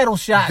get a title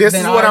shot? This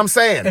is what I'm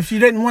saying. If she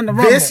didn't win the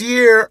Rumble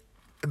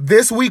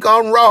this week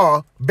on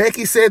Raw,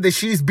 Becky said that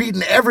she's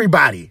beaten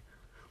everybody.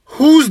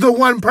 Who's the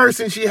one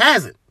person she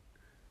hasn't?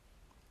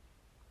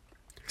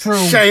 True.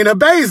 Shayna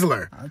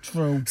Baszler.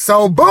 True.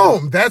 So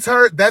boom, that's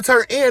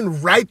her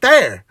end right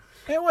there.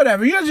 Hey,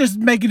 whatever. You're just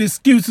making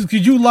excuses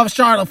because you love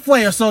Charlotte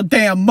Flair so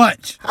damn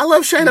much. I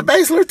love Shayna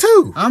Baszler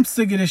too. I'm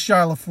sick of this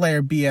Charlotte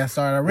Flair BS,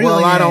 Art. I really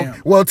Well, I am.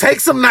 don't. Well, take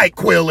some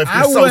NyQuil if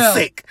you're so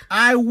sick.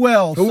 I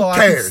will. Who so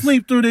cares? I can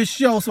sleep through this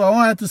show, so I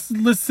won't have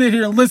to sit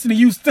here and listen to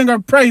you sing her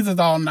praises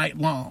all night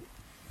long.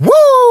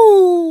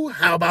 Woo!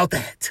 How about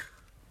that?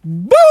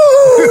 Boo!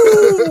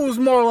 Is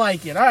more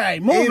like it. All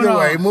right, moving on. Either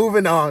way,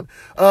 moving on.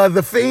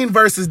 The Fiend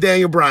versus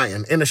Daniel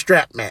Bryan in a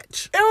strap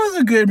match. It was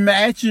a good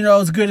match,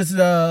 as good as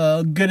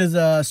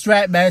a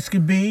strap match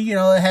could be. It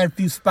had a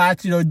few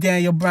spots.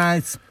 Daniel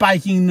Bryan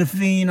spiking the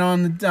Fiend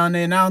on the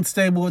announce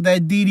table with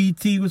that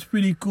DDT was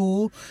pretty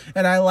cool,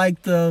 and I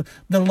liked the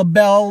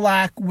label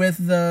lock with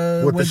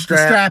the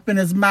strap in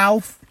his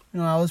mouth. It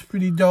was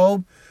pretty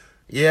dope.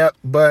 Yeah,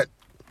 but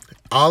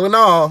all in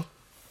all,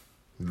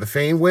 the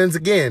Fiend wins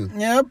again.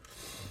 Yep.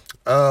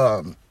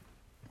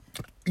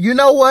 You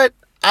know what?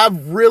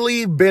 I've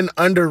really been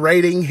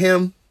underrating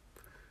him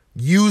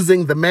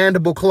using the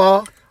mandible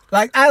claw.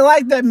 I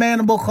like that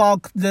mandible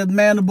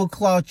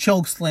claw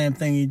choke slam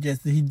thing he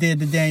did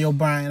to Daniel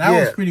Bryan. That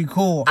was pretty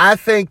cool. I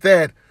think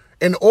that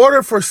in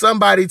order for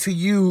somebody to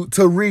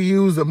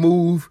reuse a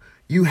move,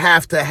 you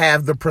have to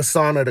have the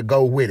persona to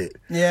go with it.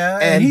 Yeah,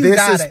 and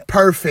this is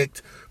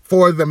perfect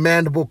for the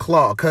mandible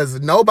claw because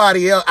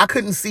nobody else. I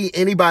couldn't see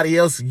anybody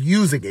else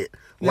using it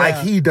like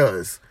he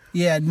does.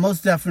 Yeah,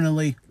 most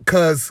definitely.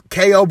 Because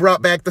KO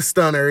brought back the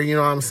stunner, you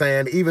know what I'm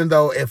saying? Even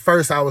though at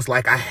first I was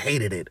like, I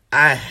hated it.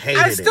 I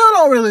still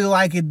don't really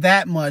like it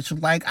that much.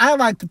 I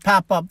like the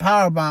pop-up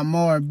powerbomb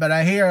more, but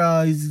I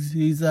hear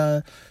he's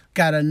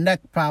got a neck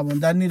problem.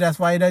 Doesn't he? That's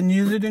why he doesn't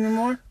use it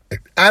anymore?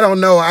 I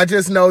don't know. I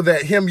just know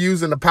that him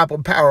using the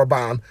pop-up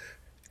powerbomb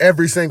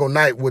every single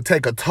night would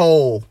take a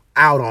toll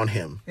out on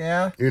him.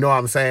 Yeah. You know what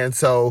I'm saying?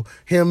 So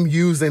him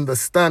using the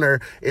stunner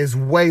is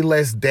way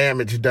less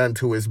damage done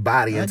to his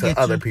body and to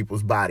other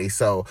people's body.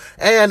 So,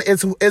 and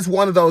it's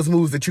one of those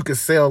moves that you can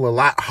sell a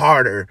lot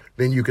harder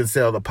than you can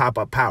sell the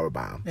pop-up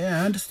powerbomb.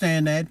 Yeah, I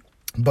understand that.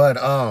 But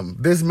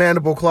this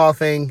mandible claw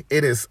thing,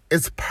 it's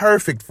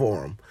perfect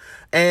for him.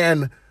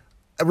 And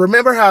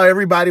remember how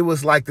everybody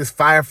was like, this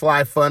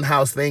Firefly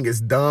Funhouse thing is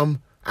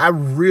dumb? I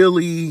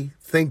really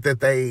think that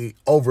they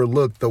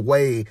overlooked the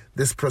way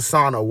this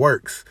persona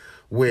works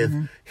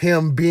with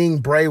him being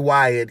Bray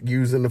Wyatt,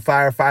 using the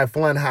Firefly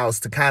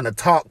Funhouse to kind of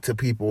talk to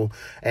people,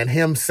 and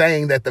him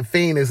saying that the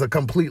Fiend is a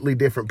completely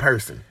different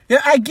person.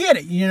 Yeah, I get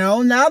it.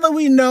 Now that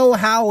we know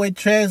how it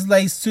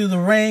translates to the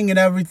ring and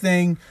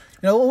everything,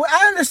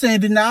 I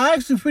understand it now. I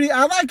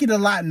like it a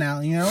lot now.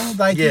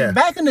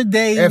 Back in the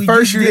day, at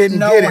first you didn't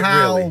know get it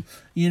how.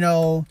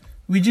 Really.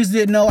 We just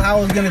didn't know how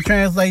it was going to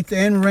translate to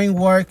in-ring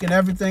work and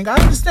everything. I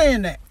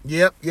understand that.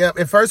 Yep.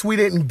 At first, we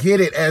didn't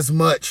get it as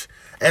much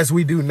as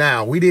we do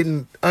now. We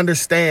didn't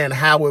understand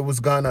how it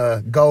was going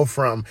to go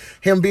from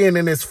him being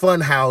in his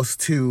fun house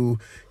to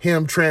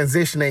him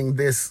transitioning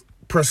this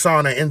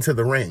persona into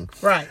the ring.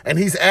 Right. And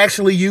he's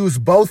actually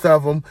used both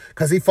of them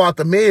because he fought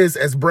The Miz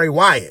as Bray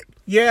Wyatt.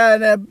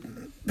 Yeah,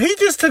 he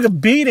just took a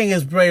beating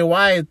as Bray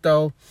Wyatt,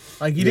 though.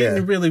 He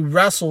didn't really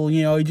wrestle,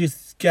 he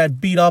just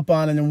got beat up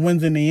on and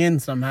wins in the end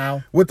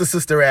somehow. With the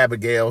Sister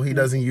Abigail, he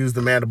doesn't use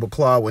the mandible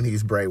claw when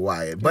he's Bray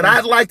Wyatt. But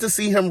I'd like to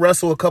see him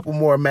wrestle a couple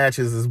more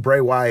matches as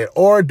Bray Wyatt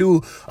or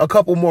do a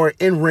couple more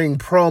in-ring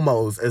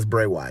promos as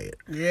Bray Wyatt.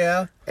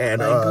 Yeah. And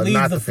leave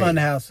not the Fiend.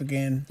 Funhouse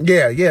again.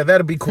 Yeah,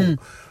 that'd be cool.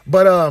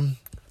 But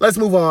let's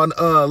move on.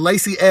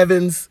 Lacey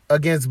Evans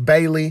against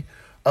Bayley.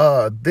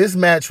 This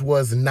match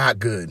was not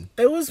good.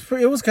 It was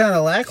kind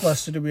of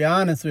lackluster, to be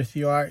honest with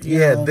you, Art.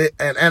 And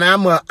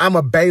I'm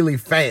a Bayley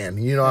fan.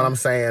 You know what I'm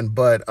saying?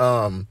 But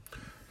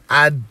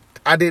I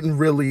didn't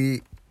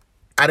really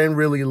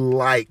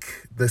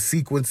like the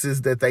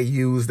sequences that they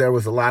used. There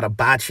was a lot of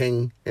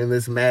botching in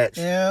this match.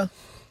 Yeah.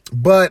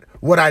 But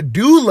what I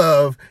do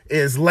love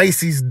is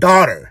Lacey's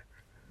daughter.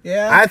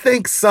 Yeah. I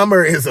think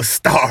Summer is a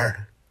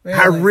star. Really?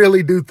 I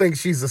really do think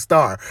she's a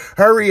star.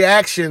 Her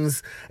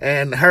reactions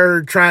and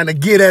her trying to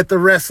get at the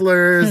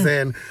wrestlers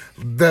and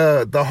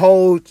the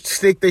whole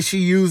stick that she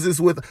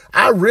uses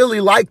I really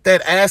like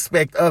that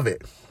aspect of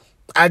it.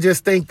 I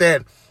just think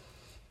that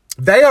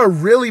they are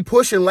really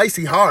pushing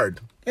Lacey hard.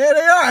 Yeah,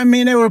 they are. I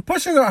mean, they were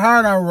pushing her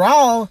hard on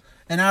Raw,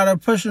 and now they're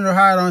pushing her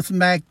hard on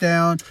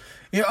SmackDown.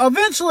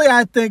 Eventually,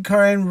 I think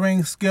her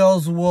in-ring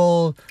skills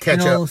will catch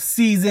up.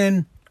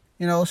 Season.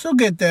 She'll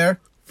get there.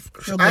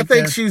 I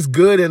think she's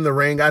good in the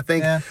ring. I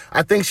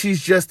think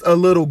she's just a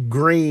little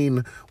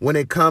green when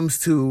it comes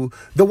to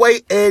the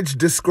way Edge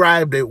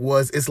described it.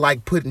 It's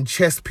like putting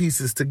chess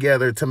pieces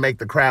together to make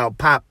the crowd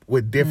pop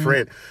with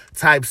different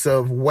types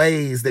of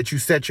ways that you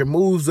set your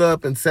moves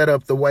up and set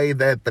up the way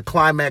that the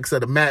climax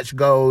of the match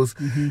goes.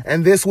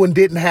 And this one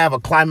didn't have a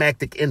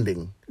climactic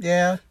ending.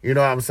 Yeah. You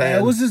know what I'm saying? Yeah,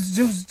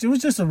 it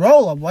was just a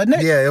roll-up, wasn't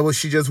it? Yeah,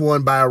 she just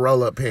won by a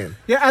roll-up pin.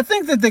 Yeah, I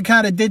think that they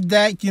kind of did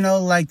that,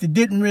 they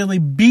didn't really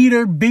beat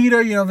her,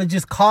 they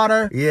just caught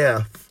her.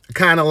 Yeah,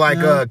 kind of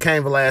like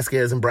Cain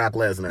Velasquez and Brock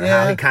Lesnar,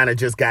 how he kind of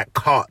just got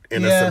caught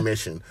in a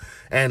submission.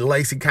 and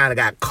Lacey kind of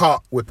got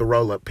caught with the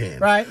roll-up pin.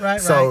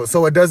 Right.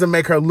 So it doesn't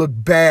make her look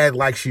bad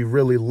like she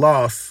really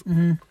lost.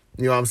 Mm-hmm.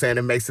 You know what I'm saying?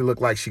 It makes it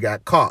look like she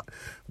got caught,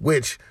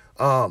 which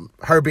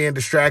her being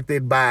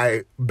distracted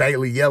by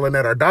Bailey yelling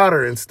at her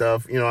daughter and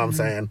stuff, you know what I'm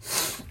saying?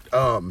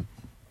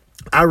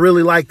 I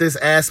really like this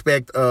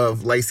aspect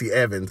of Lacey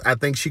Evans. I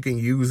think she can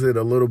use it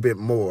a little bit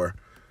more.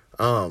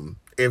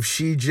 If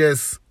she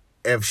just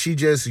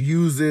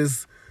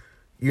uses,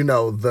 you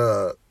know,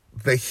 the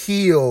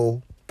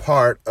heel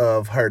part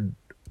of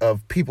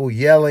people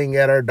yelling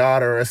at her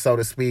daughter, so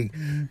to speak,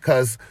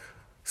 because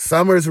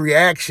Summer's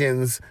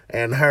reactions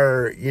and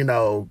her, you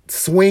know,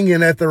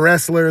 swinging at the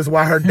wrestlers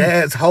while her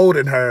dad's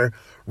holding her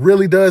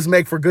really does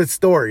make for good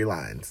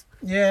storylines.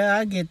 Yeah,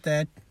 I get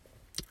that.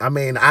 I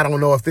mean, I don't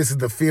know if this is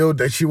the field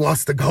that she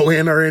wants to go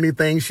in or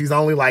anything. She's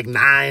only like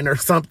 9 or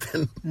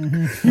something.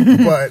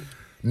 But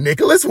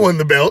Nicholas won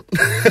the belt.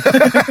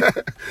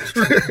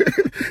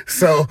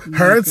 So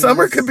her and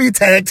Summer could be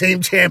tag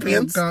team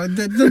champions. Oh,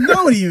 God,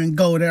 don't even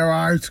go there,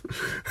 Art.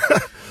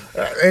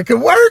 It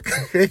could work.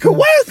 It could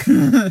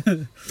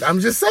work.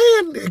 I'm just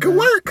saying, it could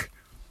work.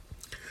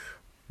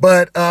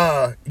 But,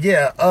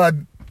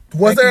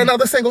 was there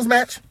another singles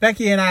match?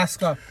 Becky and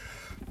Asuka.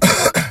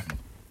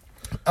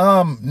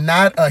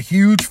 Not a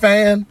huge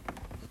fan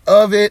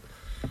of it.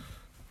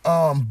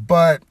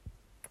 But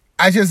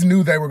I just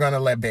knew they were going to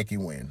let Becky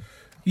win.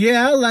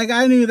 Yeah, like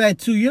I knew that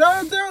too. You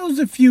know, there was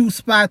a few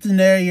spots in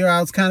there where I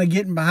was kind of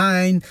getting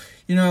behind.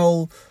 You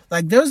know,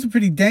 like there was a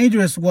pretty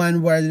dangerous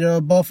one where they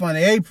were both on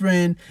the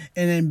apron,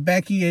 and then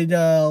Becky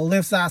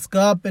lifts Asuka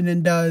up and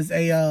then does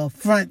a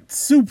front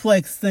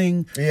suplex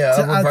thing to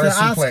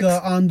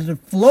Asuka onto the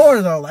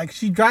floor though. Like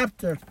she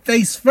dropped her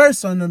face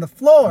first onto the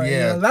floor. Yeah,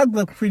 you know, that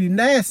looked pretty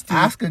nasty.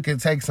 Asuka can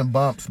take some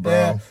bumps, bro.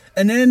 Yeah.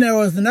 And then there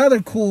was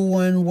another cool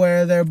one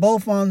where they're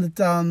both on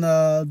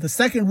the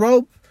second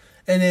rope,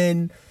 and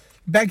then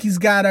Becky's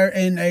got her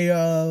in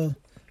a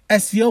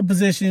STO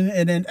position,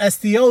 and then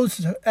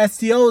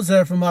STOs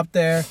her from up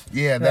there.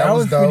 Yeah, that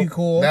was dope. Pretty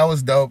cool. That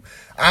was dope.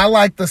 I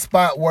like the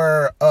spot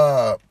where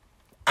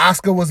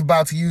Asuka was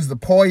about to use the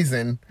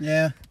poison.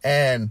 Yeah.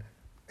 And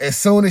as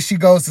soon as she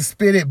goes to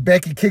spit it,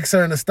 Becky kicks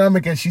her in the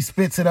stomach and she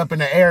spits it up in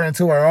the air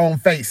into her own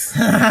face.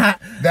 That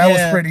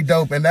was pretty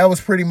dope. And that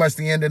was pretty much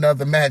the ending of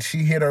the match. She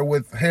hit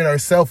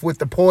herself with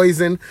the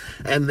poison,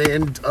 and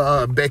then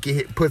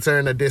Becky puts her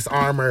in a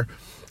disarmor.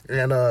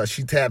 And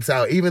she taps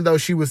out, even though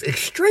she was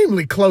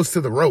extremely close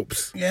to the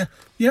ropes. Yeah.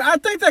 Yeah, I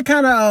think that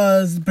kind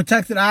of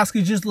protected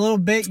Asuka just a little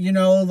bit, you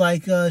know,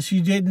 like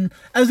she didn't,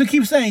 as we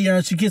keep saying, you know,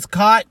 she gets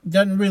caught,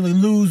 doesn't really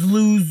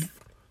lose,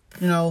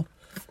 you know,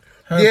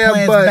 her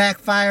plans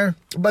backfire.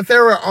 But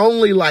there were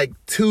only like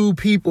 2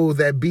 people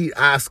that beat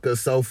Asuka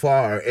so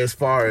far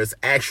as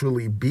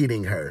actually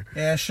beating her.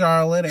 Yeah,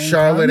 Charlotte and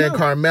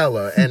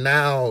Carmella. And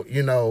now,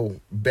 you know,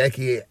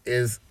 Becky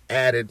is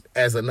added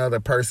as another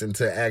person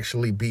to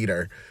actually beat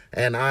her.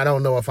 And I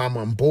don't know if I'm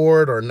on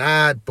board or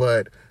not,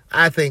 but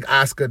I think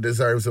Asuka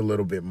deserves a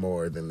little bit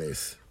more than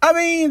this. I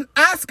mean,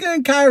 Asuka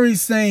and Kairi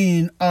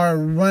Sane are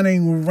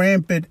running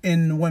rampant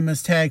in the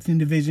women's tag team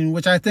division,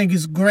 which I think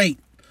is great.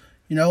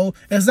 You know,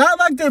 it's not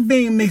like they're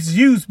being mixed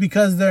use,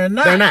 because they're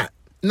not. They're not.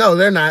 No,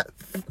 they're not.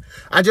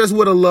 I just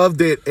would have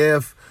loved it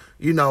if,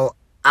 you know,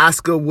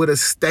 Asuka would have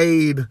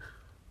stayed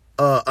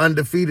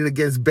undefeated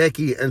against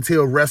Becky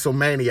until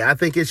WrestleMania. I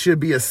think it should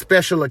be a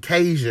special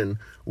occasion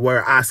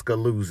where Asuka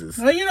loses.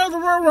 Well, you know, the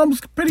Royal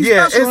Rumble's pretty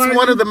special. Yeah, it's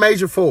one of the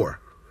major 4.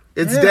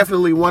 It's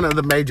definitely one of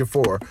the major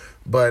 4.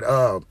 But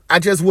I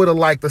just would have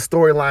liked the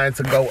storyline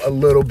to go a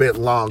little bit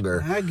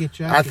longer. I get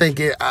you.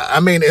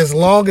 I mean, as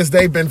long as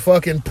they've been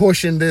fucking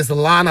pushing this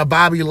Lana,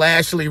 Bobby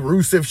Lashley,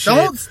 Rusev shit.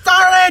 Don't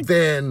start it!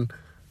 Then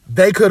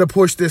they could have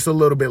pushed this a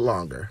little bit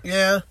longer.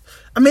 Yeah.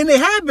 I mean, they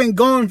have been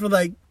going for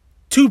like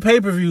 2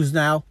 pay-per-views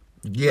now.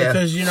 Yeah.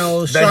 Because, you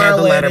know,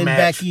 Charlotte and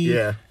Becky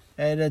at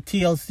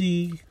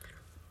TLC.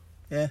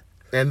 Yeah.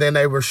 And then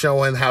they were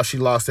showing how she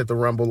lost at the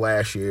Rumble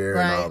last year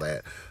and all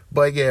that.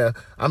 But yeah,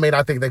 I mean,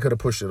 I think they could have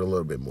pushed it a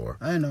little bit more.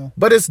 I know.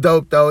 But it's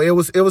dope, though. It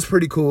was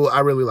pretty cool.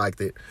 I really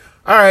liked it.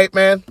 All right,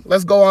 man.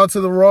 Let's go on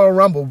to the Royal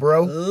Rumble,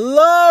 bro.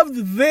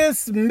 Loved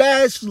this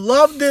match.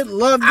 Loved it.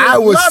 I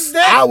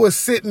was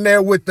sitting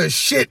there with the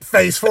shit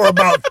face for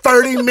about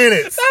 30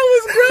 minutes. That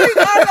was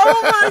great.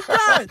 Oh, my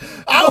God.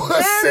 I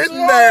was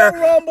sitting there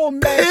Rumble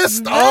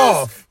pissed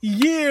off.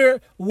 Year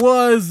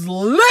was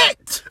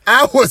lit.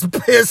 I was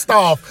pissed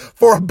off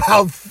for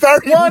about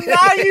 30 minutes. Well,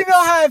 now you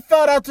know how I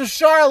felt after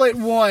Charlotte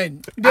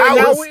won.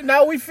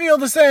 Now we feel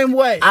the same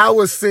way. I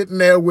was sitting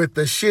there with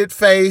the shit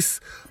face.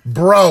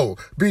 Bro,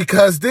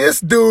 because this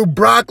dude,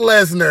 Brock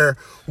Lesnar,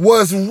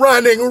 was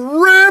running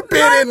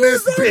rampant in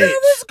this bitch.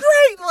 It was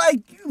great.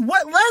 Like,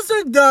 what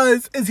Lesnar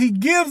does is he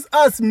gives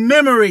us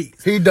memories.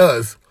 He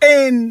does.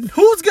 And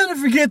who's going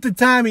to forget the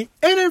time he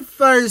entered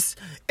first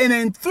and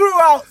then threw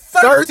out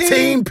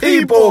 13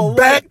 people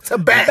back to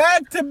back.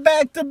 Back to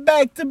back to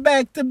back to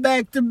back to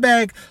back to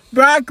back.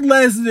 Brock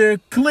Lesnar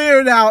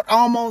cleared out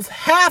almost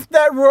half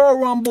that Royal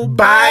Rumble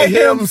by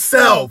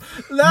himself.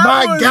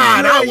 My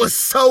God, great. I was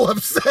so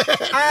upset.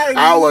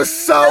 I was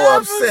so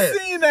upset. I've never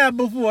seen that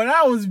before.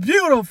 That was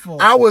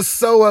beautiful. I was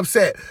so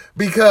upset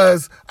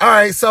because, all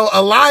right, so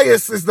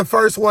Elias is the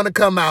first one to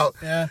come out.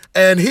 Yeah.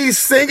 And he's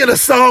singing a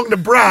song to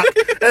Brock.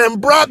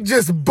 And Brock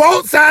just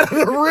bolts out of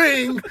the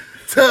ring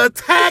to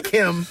attack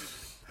him.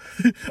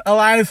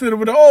 Elias hit him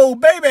with an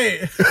old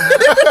baby.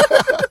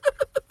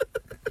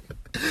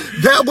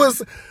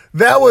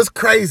 That was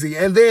crazy.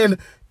 And then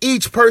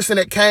each person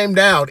that came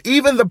down,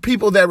 even the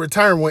people that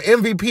returned, when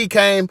MVP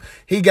came,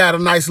 he got a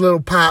nice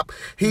little pop.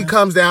 He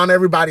comes down,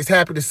 everybody's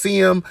happy to see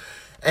him,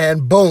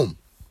 and boom.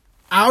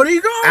 Out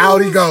he goes.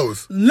 Out he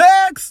goes.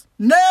 Next.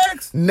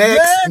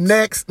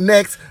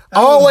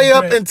 All the way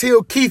up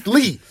until Keith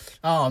Lee.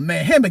 Oh,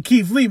 man, him and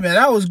Keith Lee, man,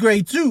 that was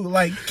great, too.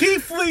 Like,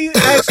 Keith Lee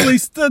actually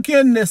stood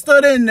in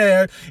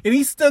there, and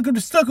he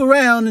stuck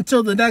around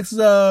until the next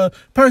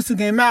person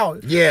came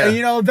out. Yeah.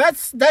 And,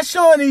 that's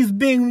showing he's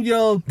being,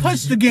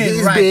 pushed again,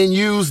 He's right? being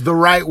used the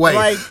right way.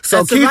 Like,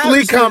 so Keith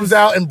Lee comes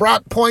out, and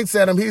Brock points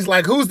at him. He's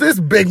like, who's this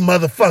big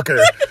motherfucker?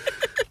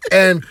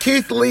 And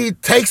Keith Lee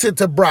takes it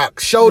to Brock,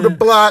 shoulder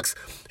blocks,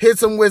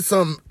 hits him with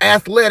some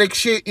athletic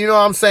shit, you know what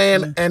I'm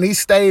saying? And he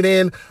stayed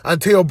in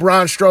until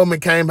Braun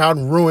Strowman came out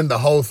and ruined the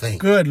whole thing.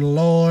 Good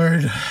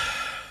Lord.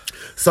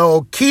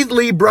 So Keith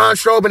Lee, Braun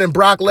Strowman, and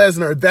Brock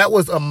Lesnar, that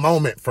was a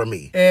moment for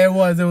me. It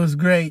was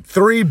great.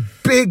 3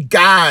 big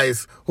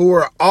guys who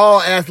are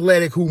all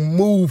athletic, who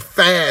move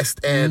fast,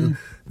 and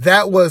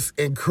that was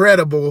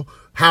incredible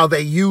how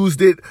they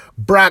used it.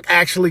 Brock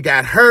actually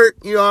got hurt,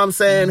 you know what I'm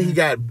saying? He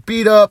got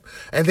beat up,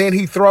 and then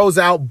he throws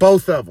out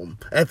both of them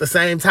at the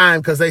same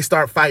time because they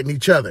start fighting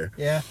each other.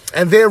 Yeah.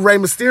 And then Rey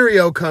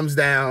Mysterio comes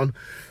down,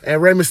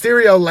 and Rey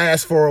Mysterio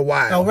lasts for a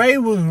while. No,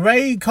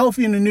 Ray,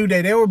 Kofi, and the New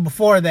Day. They were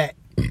before that.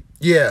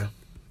 Yeah.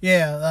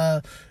 Yeah.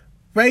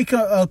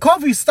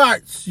 Kofi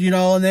starts,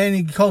 and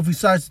then Kofi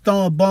starts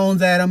throwing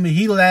bones at him, and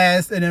he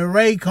lasts, and then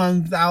Ray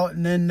comes out,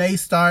 and then they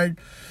start.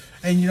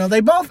 And, they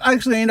both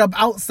actually end up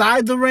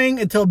outside the ring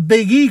until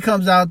Big E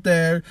comes out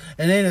there.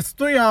 And then it's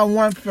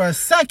 3-on-1 for a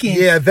second.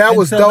 Yeah, that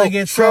was dope.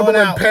 Trouble in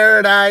out.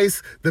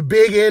 Paradise, the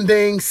big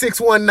ending,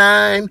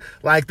 619.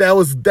 Like, that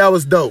was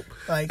dope.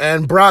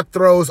 And Brock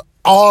throws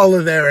all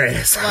of their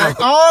ass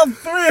out. All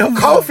 3 of them.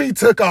 Kofi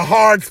took a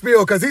hard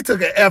spill because he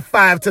took an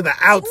F5 to the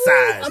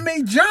outside.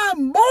 Ooh,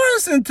 John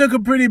Morrison took a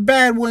pretty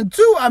bad one,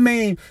 too.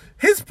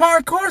 His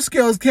parkour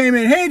skills came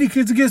in handy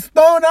because he gets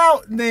thrown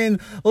out and then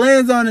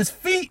lands on his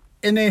feet.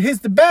 And then hits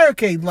the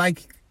barricade.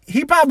 Like,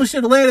 he probably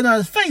should have landed on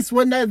his face.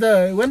 Wasn't that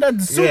the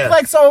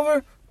suplex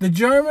over? The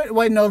German?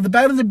 Wait, no, the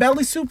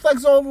belly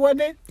suplex over, wasn't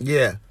it?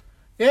 Yeah.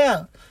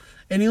 Yeah.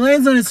 And he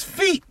lands on his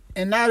feet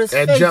and not his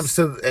face. And jumps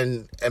to,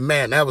 and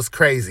man, that was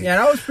crazy. Yeah,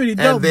 that was pretty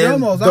dope. And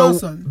then that was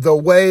awesome. The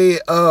way,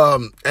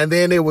 and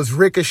then it was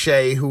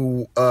Ricochet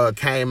who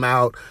came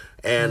out.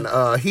 And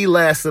he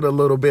lasted a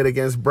little bit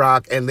against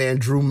Brock, and then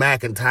Drew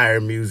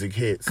McIntyre music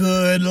hits.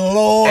 Good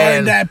Lord,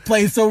 and that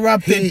place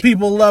erupted.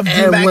 People love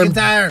Drew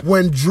McIntyre.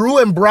 When Drew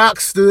and Brock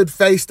stood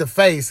face to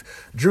face,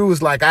 Drew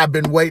was like, I've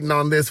been waiting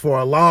on this for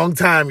a long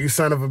time, you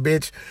son of a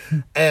bitch.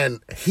 And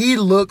he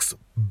looks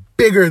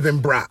bigger than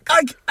Brock.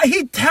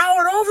 He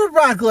towered over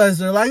Brock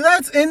Lesnar. Like,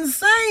 that's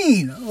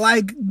insane.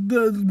 Like,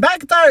 the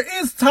McIntyre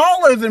is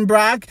taller than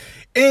Brock,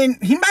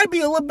 and he might be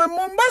a little bit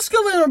more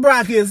muscular than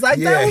Brock is. Like,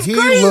 that was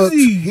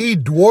crazy. He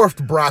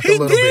dwarfed Brock a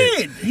little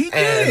bit. He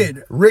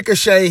did.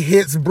 Ricochet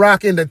hits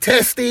Brock in the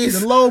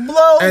testes. The low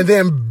blow. And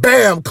then,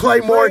 bam,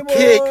 Claymore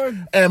kick,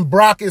 and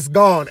Brock is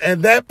gone.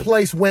 And that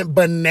place went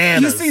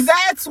bananas. You see,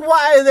 that's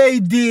why they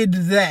did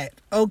that.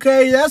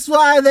 Okay, that's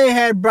why they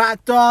had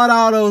Brock throw out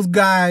all those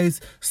guys.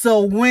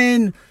 So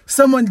when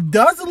someone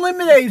does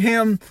eliminate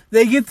him,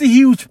 they get the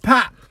huge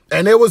pop.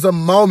 And it was a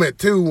moment,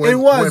 too,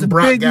 when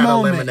Brock got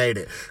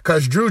eliminated.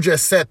 Because Drew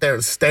just sat there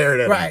and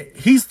stared at him. Right.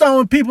 He's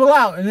throwing people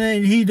out. And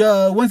then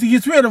once he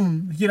gets rid of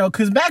them,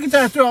 because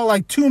McIntyre threw out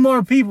like 2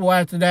 more people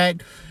after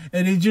that.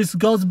 And he just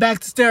goes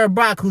back to stare at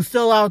Brock, who's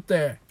still out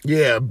there.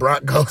 Yeah,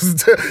 Brock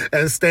goes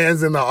and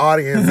stands in the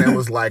audience and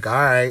was like, all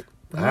right.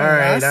 All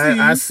right,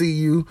 I see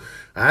you.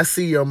 I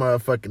see your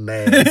motherfucking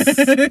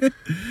ass.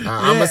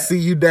 I'm going to see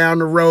you down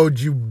the road,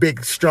 you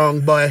big,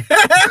 strong boy. That's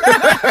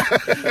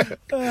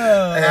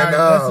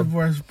the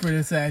worst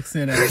British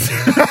accent ever.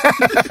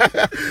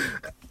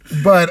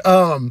 But,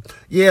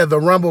 yeah,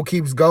 the Rumble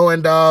keeps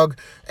going, dog.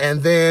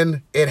 And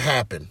then it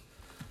happened.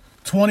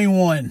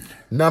 21.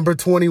 Number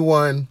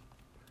 21,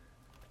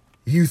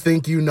 You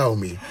Think You Know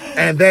Me.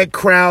 And that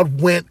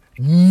crowd went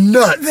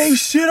nuts. They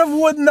should have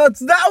went nuts.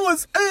 That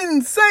was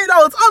insane.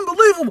 That was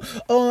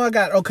unbelievable. Oh my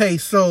God. Okay,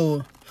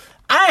 so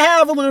I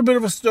have a little bit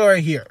of a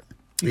story here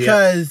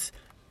because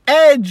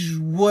Edge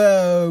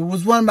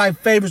was one of my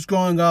favorites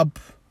growing up,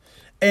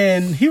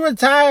 and he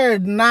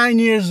retired 9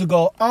 years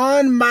ago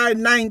on my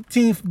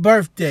 19th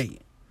birthday.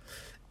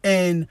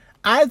 And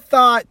I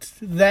thought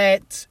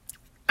that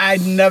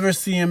I'd never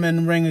see him in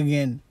the ring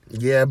again.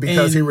 Yeah,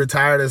 because he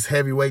retired as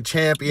heavyweight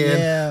champion.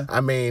 Yeah.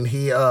 I mean,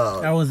 he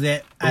That was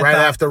it.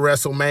 after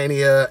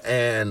WrestleMania,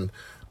 and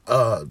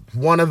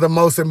one of the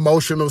most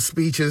emotional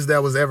speeches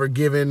that was ever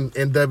given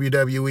in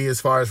WWE as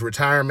far as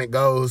retirement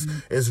goes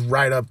is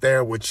right up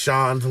there with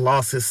Shawn's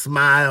lost his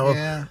smile.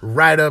 Yeah.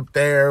 Right up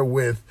there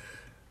with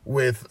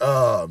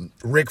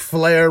Ric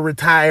Flair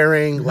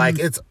retiring. Like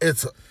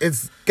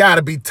it's got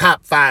to be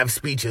top 5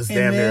 speeches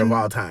damn near of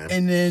all time.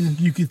 And then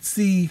you could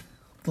see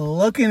the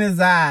look in his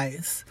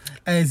eyes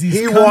as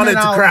he wanted coming to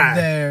out cry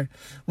there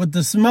with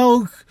the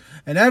smoke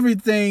and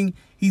everything.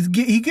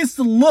 He gets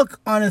the look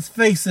on his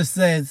face that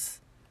says,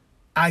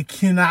 I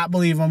cannot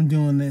believe I'm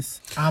doing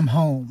this. I'm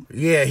home.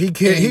 Yeah, he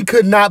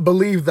could not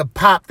believe the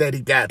pop that he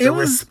got. The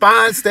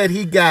response that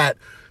he got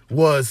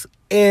was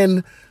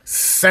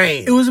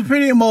insane. It was a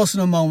pretty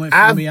emotional moment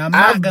for me.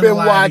 I've been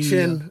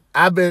watching.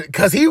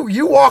 Because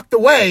you walked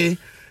away,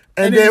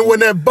 and then when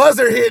that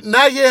buzzer hit, and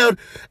I yelled,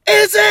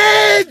 "It's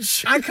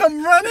Edge!" I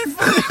come running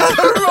from the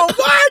other room.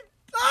 What?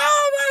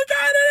 Oh my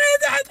God, it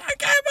is Edge! I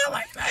can't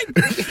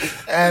believe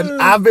it.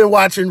 And I've been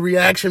watching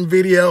reaction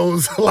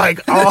videos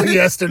like all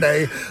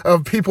yesterday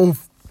of people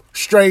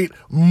straight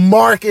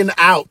marking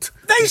out.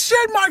 They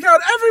should mark out.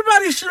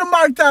 Everybody should have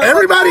marked out.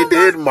 Everybody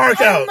did mark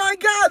out. Oh my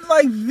God.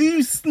 Like,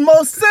 these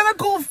most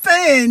cynical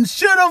fans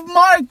should have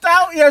marked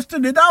out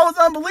yesterday. That was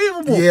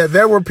unbelievable. Yeah,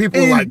 there were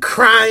people like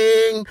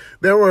crying.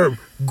 There were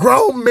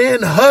grown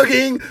men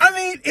hugging. I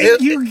mean,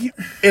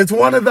 it's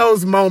one of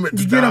those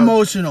moments. You get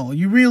emotional.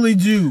 You really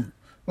do.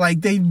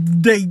 Like, they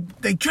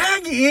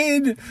drag you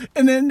in,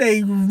 and then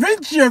they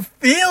wrench your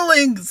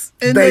feelings.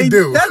 And they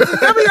do.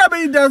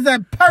 WWE does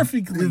that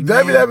perfectly.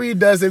 WWE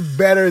does it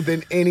better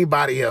than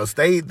anybody else.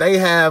 They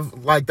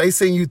have, like, they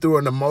send you through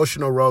an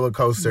emotional roller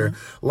coaster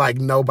like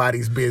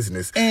nobody's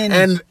business.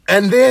 And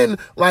then,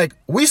 like,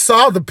 we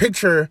saw the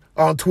picture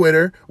on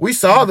Twitter. We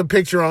saw the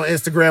picture on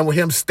Instagram with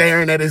him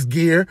staring at his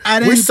gear. I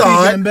didn't see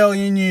it in a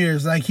billion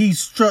years. Like,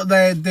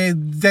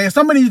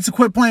 somebody needs to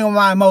quit playing with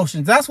my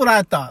emotions. That's what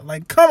I thought.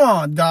 Like, come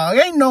on, dog.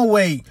 Ain't no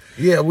way.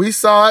 Yeah, we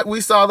saw it.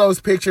 We saw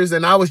those pictures,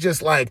 and I was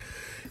just like,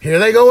 here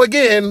they go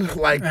again.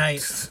 Like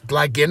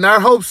getting our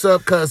hopes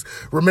up, because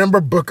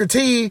remember, Booker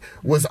T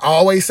was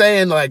always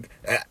saying, like,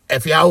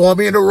 if y'all want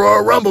me in the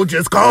Royal Rumble,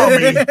 just call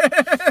me.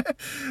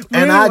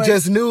 And I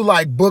just knew,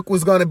 like, Book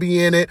was going to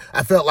be in it.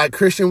 I felt like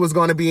Christian was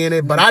going to be in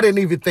it, but I didn't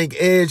even think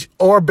Edge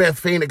or Beth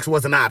Phoenix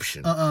was an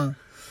option.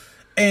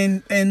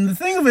 And the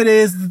thing of it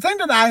is, the thing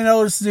that I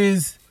noticed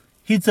is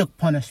he took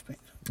punishment.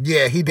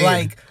 Yeah, he did.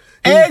 Like,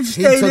 Edge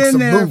stayed in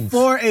there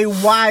for a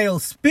while,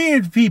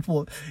 speared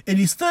people, and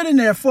he stood in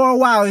there for a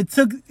while. He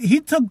took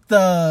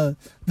the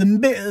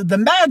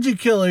Magic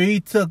Killer. He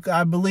took,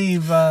 I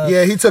believe.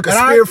 He took a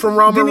spear from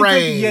Roman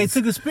Reigns. He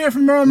took a spear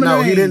from Roman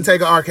Reigns. No, he didn't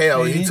take an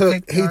RKO. He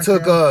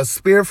took a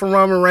spear from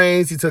Roman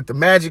Reigns. He took the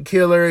Magic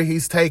Killer. He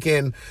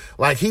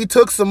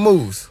took some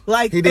moves.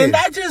 Like, he did. And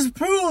that just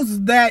proves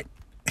that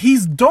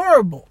he's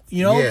durable,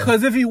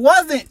 because if he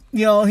wasn't,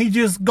 he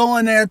just go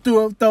in there,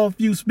 throw a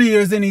few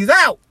spears, and he's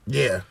out.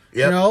 Yeah.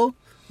 Yep.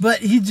 But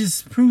he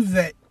just proved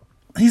that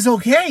he's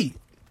okay.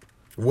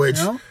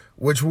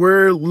 Which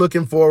we're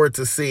looking forward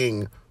to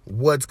seeing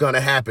what's going to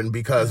happen,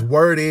 because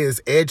word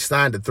is Edge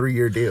signed a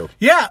 3-year deal.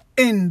 Yeah,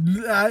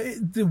 and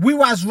we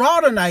watched Raw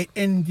tonight,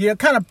 and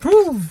kind of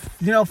proved,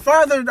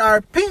 furthered our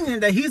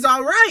opinion that he's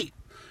all right.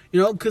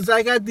 Because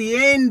like at the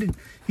end,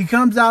 he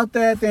comes out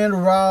there at the end of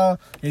Raw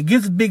and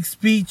gives a big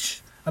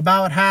speech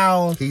about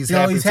how he's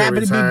happy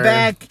to be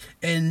back,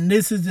 and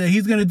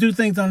he's going to do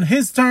things on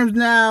his terms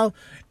now,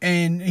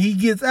 and he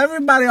gets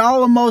everybody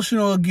all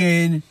emotional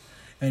again.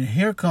 And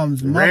here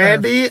comes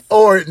Randy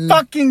Orton.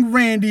 Fucking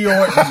Randy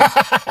Orton.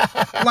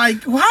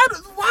 Like,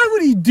 why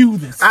would he do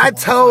this? I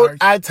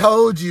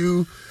told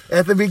you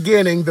at the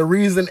beginning, the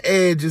reason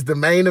Edge is the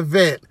main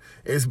event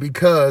is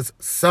because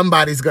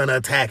somebody's gonna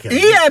attack him.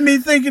 He had me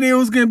thinking it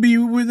was gonna be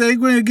they're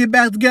gonna get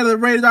back together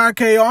and raise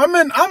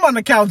RKO. I'm on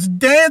the couch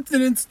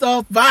dancing and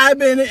stuff,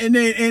 vibing, and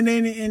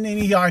then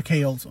he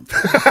RKOs him.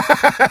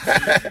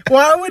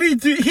 Why would he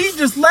do? He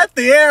just let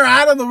the air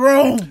out of the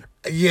room.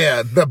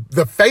 Yeah,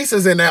 the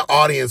faces in that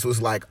audience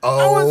was like,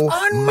 oh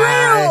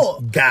my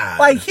God.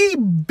 Like, he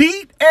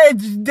beat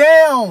Edge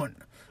down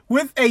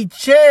with a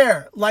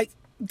chair. Like,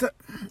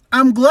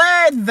 I'm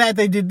glad that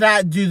they did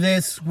not do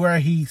this where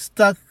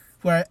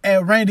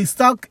Randy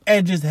stuck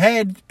Edge's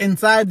head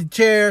inside the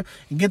chair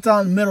and gets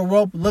on the middle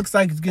rope. It looks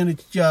like he's going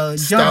to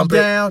jump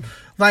down.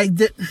 Like,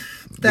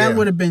 that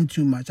would have been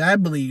too much, I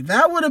believe.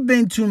 That would have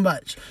been too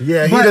much.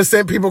 Yeah, he just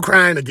sent people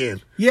crying again.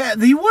 Yeah,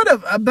 he would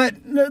have. But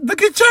the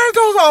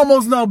Concertos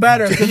almost know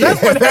better, because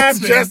that's what that's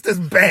happened. Just as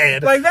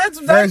bad. Like, that's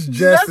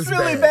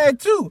really bad,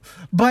 too.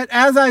 But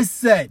as I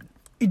said,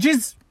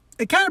 it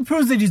kind of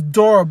proves that he's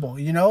durable,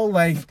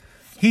 Like,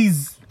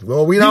 he's...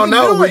 Well, we don't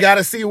know. We got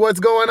to see what's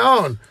going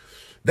on.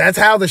 That's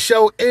how the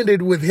show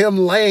ended, with him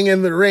laying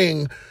in the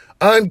ring,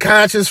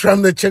 unconscious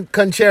from the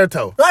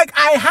concerto. Like,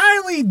 I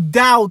highly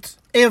doubt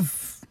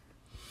if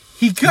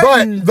he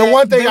couldn't. But the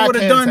one thing they would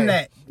have done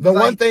that. The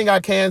one thing I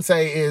can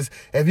say is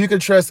if you can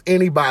trust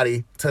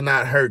anybody to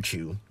not hurt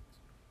you,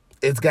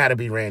 it's got to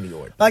be Randy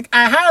Orton. Like,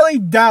 I highly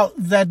doubt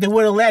that they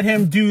would have let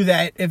him do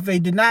that if they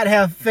did not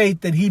have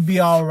faith that he'd be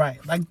all right.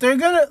 Like, they're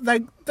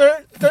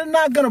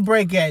not gonna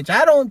break Edge.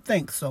 I don't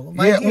think so.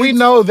 Like, yeah, we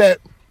know that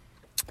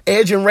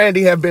Edge and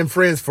Randy have been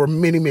friends for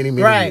many, many,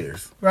 many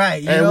years.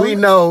 Right. And we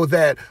know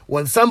that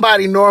when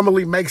somebody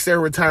normally makes their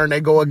return,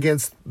 they go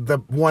against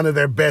one of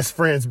their best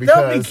friends because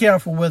they'll be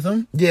careful with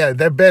them. Yeah,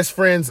 their best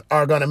friends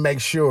are gonna make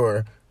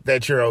sure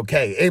that you're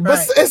okay.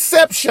 But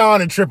except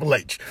Shawn and Triple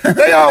H.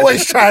 They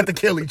always tried to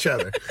kill each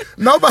other.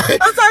 Nobody.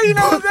 That's how you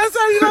know they're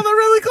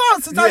really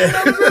close. That's how you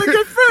know they're really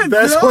good friends.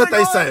 That's what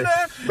they say.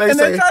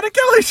 They try to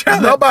kill each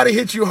other. Nobody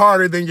hits you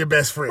harder than your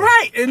best friend.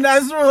 Right. And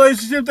that's the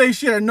relationship they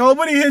share.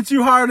 Nobody hits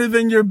you harder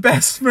than your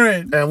best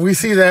friend. And we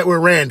see that with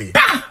Randy.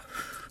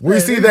 We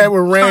see that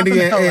with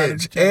Randy and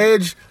Edge.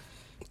 Edge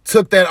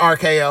took that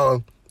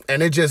RKO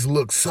and it just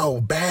looked so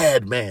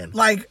bad, man.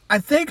 Like, I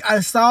think I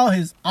saw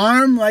his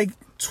arm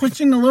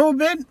twitching a little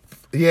bit.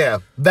 Yeah,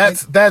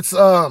 that's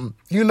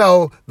you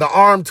know, the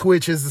arm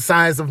twitch is the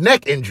signs of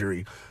neck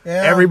injury.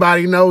 Yeah.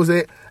 Everybody knows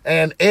it,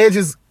 and Edge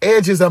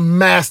is a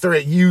master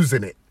at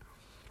using it.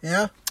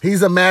 Yeah,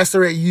 he's a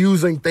master at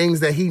using things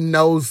that he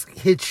knows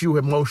hit you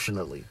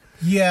emotionally.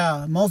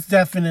 Yeah, most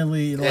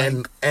definitely.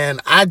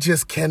 And I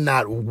just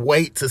cannot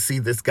wait to see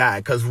this guy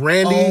because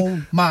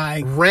Randy God,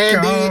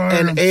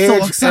 and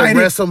Edge at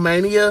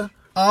WrestleMania.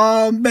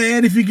 Oh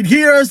man, if you could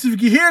hear us, if you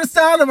could hear the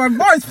sound of our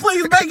voice,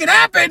 please make it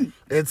happen.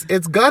 It's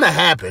gonna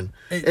happen.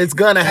 It's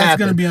gonna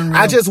happen. Gonna be unreal.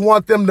 I just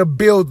want them to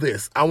build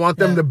this. I want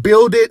them to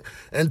build it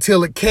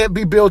until it can't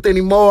be built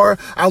anymore.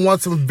 I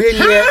want some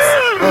vignettes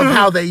of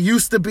how they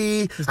used to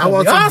be. I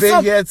want some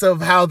vignettes of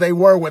how they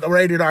were with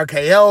Rated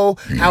RKO,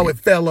 how it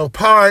fell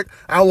apart.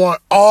 I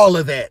want all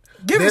of that.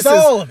 Give us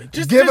all of it.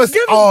 Give us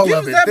all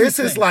of it. This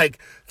is like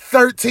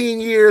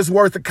 13 years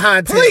worth of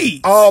content,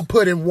 all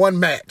put in one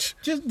match.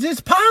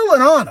 Just pile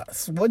it on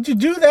us. Would you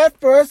do that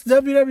for us,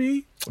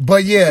 WWE?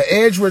 But yeah,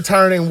 Edge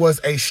returning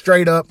was a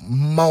straight up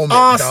moment.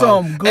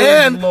 Awesome. Dog.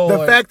 And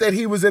the fact that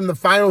he was in the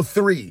final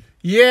 3.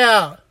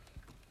 Yeah.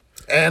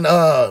 And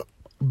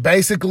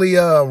basically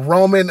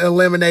Roman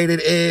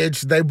eliminated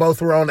Edge. They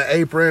both were on the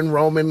apron.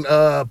 Roman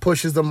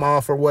pushes them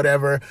off or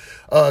whatever.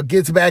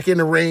 Gets back in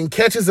the ring,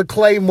 catches a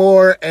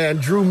Claymore, and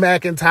Drew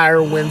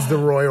McIntyre wins the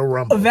Royal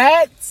Rumble.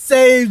 That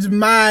saved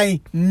my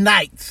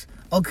night.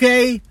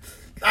 Okay?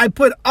 I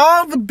put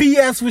all the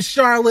BS with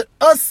Charlotte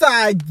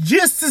aside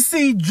just to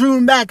see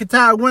Drew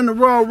McIntyre win the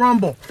Royal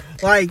Rumble.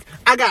 Like,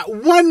 I got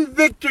one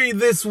victory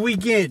this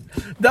weekend.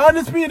 The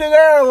Undisputed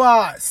Era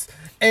lost.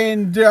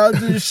 And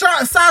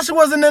Sasha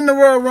wasn't in the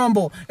Royal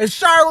Rumble. And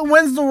Charlotte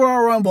wins the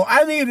Royal Rumble.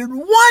 I needed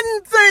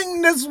one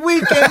thing this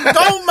weekend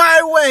go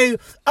my way,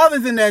 other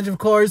than Edge, of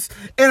course.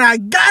 And I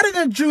got it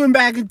in Drew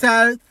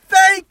McIntyre.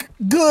 Thank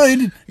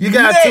good. You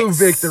got 2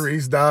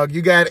 victories, dog.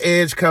 You got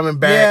Edge coming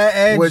back,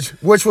 Edge.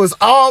 which was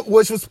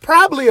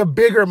probably a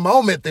bigger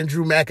moment than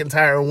Drew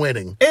McIntyre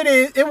winning.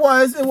 It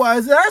was.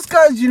 That's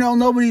because,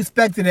 nobody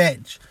expected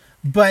Edge.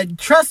 But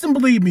trust and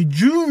believe me,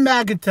 Drew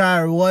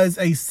McIntyre was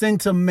a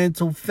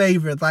sentimental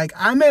favorite. Like,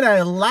 I'm in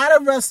a lot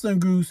of wrestling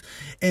groups,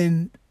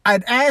 and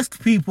I'd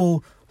ask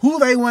people who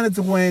they wanted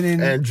to win,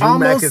 and Drew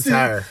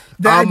McIntyre.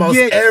 Almost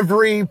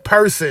every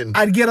person.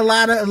 I'd get a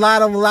lot of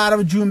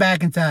Drew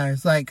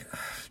McIntyres. Like,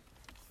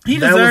 he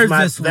deserves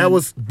this one. That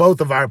was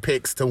both of our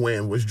picks to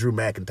win was Drew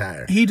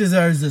McIntyre. He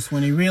deserves this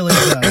one. He really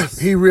does.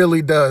 He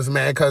really does,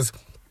 man, because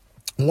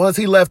once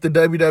he left the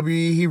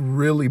WWE, he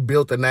really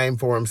built a name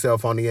for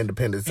himself on the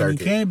independent circuit. And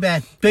he came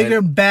back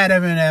bigger, badder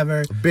than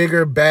ever.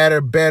 Bigger, badder,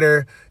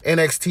 better.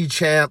 NXT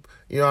champ.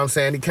 You know what I'm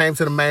saying? He came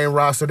to the main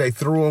roster. They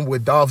threw him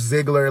with Dolph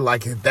Ziggler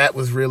like that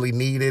was really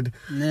needed.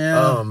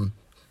 Yeah.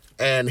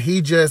 And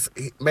he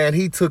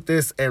took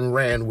this and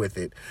ran with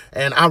it.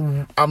 And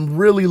I'm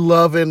really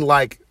loving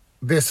like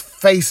this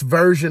face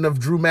version of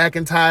Drew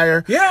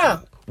McIntyre.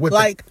 Yeah.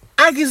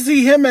 I can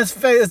see him as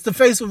the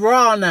face of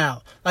Raw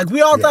now. Like,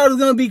 we all thought it was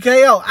going to be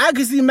KO. I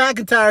can see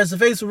McIntyre as the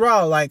face of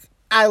Raw. Like,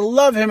 I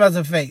love him as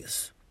a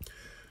face.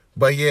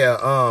 But yeah,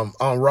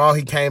 on Raw,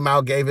 he came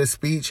out, gave his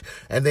speech,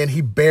 and then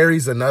he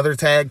buries another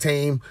tag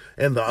team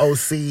in the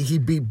OC. He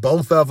beat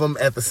both of them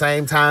at the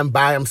same time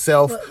by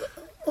himself.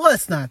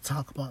 Let's not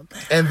talk about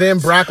that. And then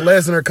Brock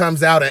Lesnar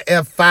comes out and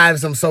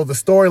F5s him, so the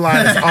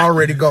storyline is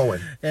already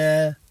going.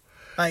 Yeah.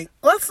 Like,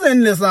 let's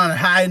end this on a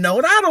high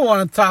note. I don't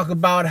want to talk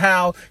about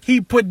how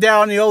he put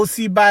down the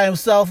OC by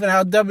himself and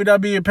how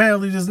WWE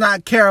apparently does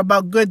not care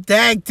about good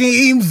tag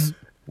teams.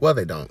 Well,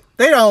 they don't.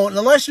 They don't.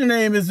 Unless your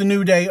name is the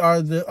New Day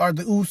or the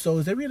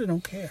Usos, they really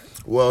don't care.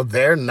 Well,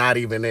 they're not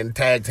even in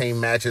tag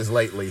team matches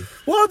lately.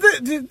 Well,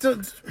 they're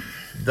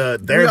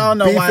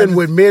beefing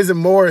with Miz and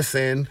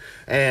Morrison,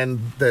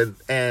 and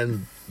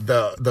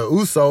the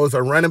Usos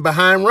are running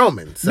behind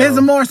Roman. So. Miz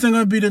and Morrison are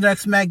going to be the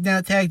next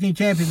SmackDown Tag Team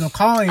Champions. I'm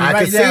calling it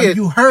right now.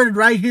 You heard it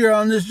right here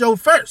on this show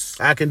first.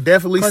 I can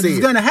definitely see it. It's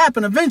going to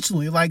happen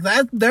eventually. Like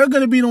that, they're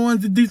going to be the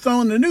ones to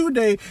dethrone the New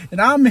Day,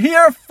 and I'm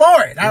here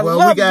for it. I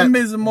love the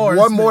Miz and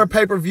Morrison. One more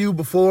pay-per-view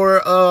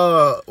before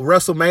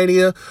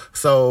WrestleMania,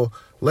 so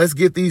let's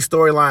get these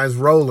storylines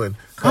rolling.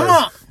 Come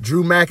on.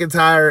 Drew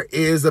McIntyre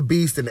is a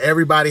beast, and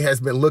everybody has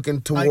been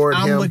looking toward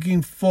him. I'm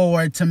looking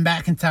forward to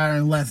McIntyre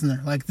and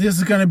Lesnar. Like, this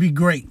is going to be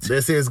great.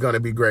 This is going to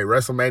be great.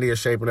 WrestleMania is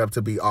shaping up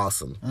to be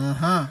awesome.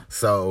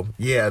 So,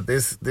 yeah,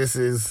 this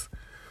is...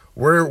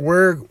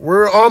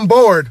 We're on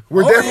board.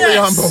 We're definitely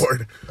on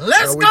board.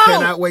 Let's go. We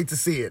cannot wait to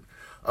see it.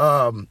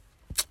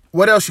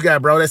 What else you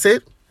got, bro? That's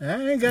it?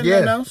 I ain't got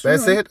nothing else.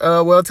 That's it.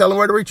 Well, tell them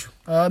where to reach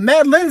you.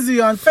 Mad Lindsay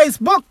on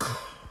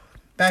Facebook.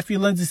 Matthew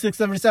Lindsay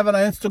 677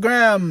 on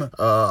Instagram.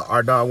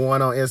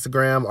 RDog1 on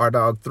Instagram,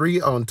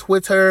 RDog3 on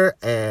Twitter,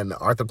 and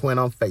Arthur Quinn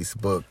on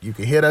Facebook. You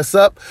can hit us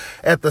up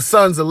at the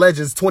Sons of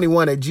Legends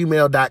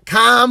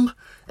 21@gmail.com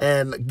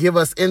and give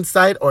us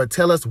insight or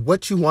tell us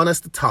what you want us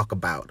to talk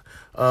about.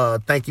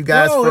 Thank you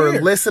guys for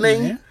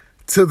listening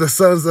to the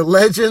Sons of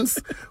Legends.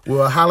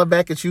 We'll holler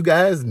back at you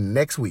guys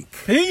next week.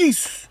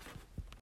 Peace.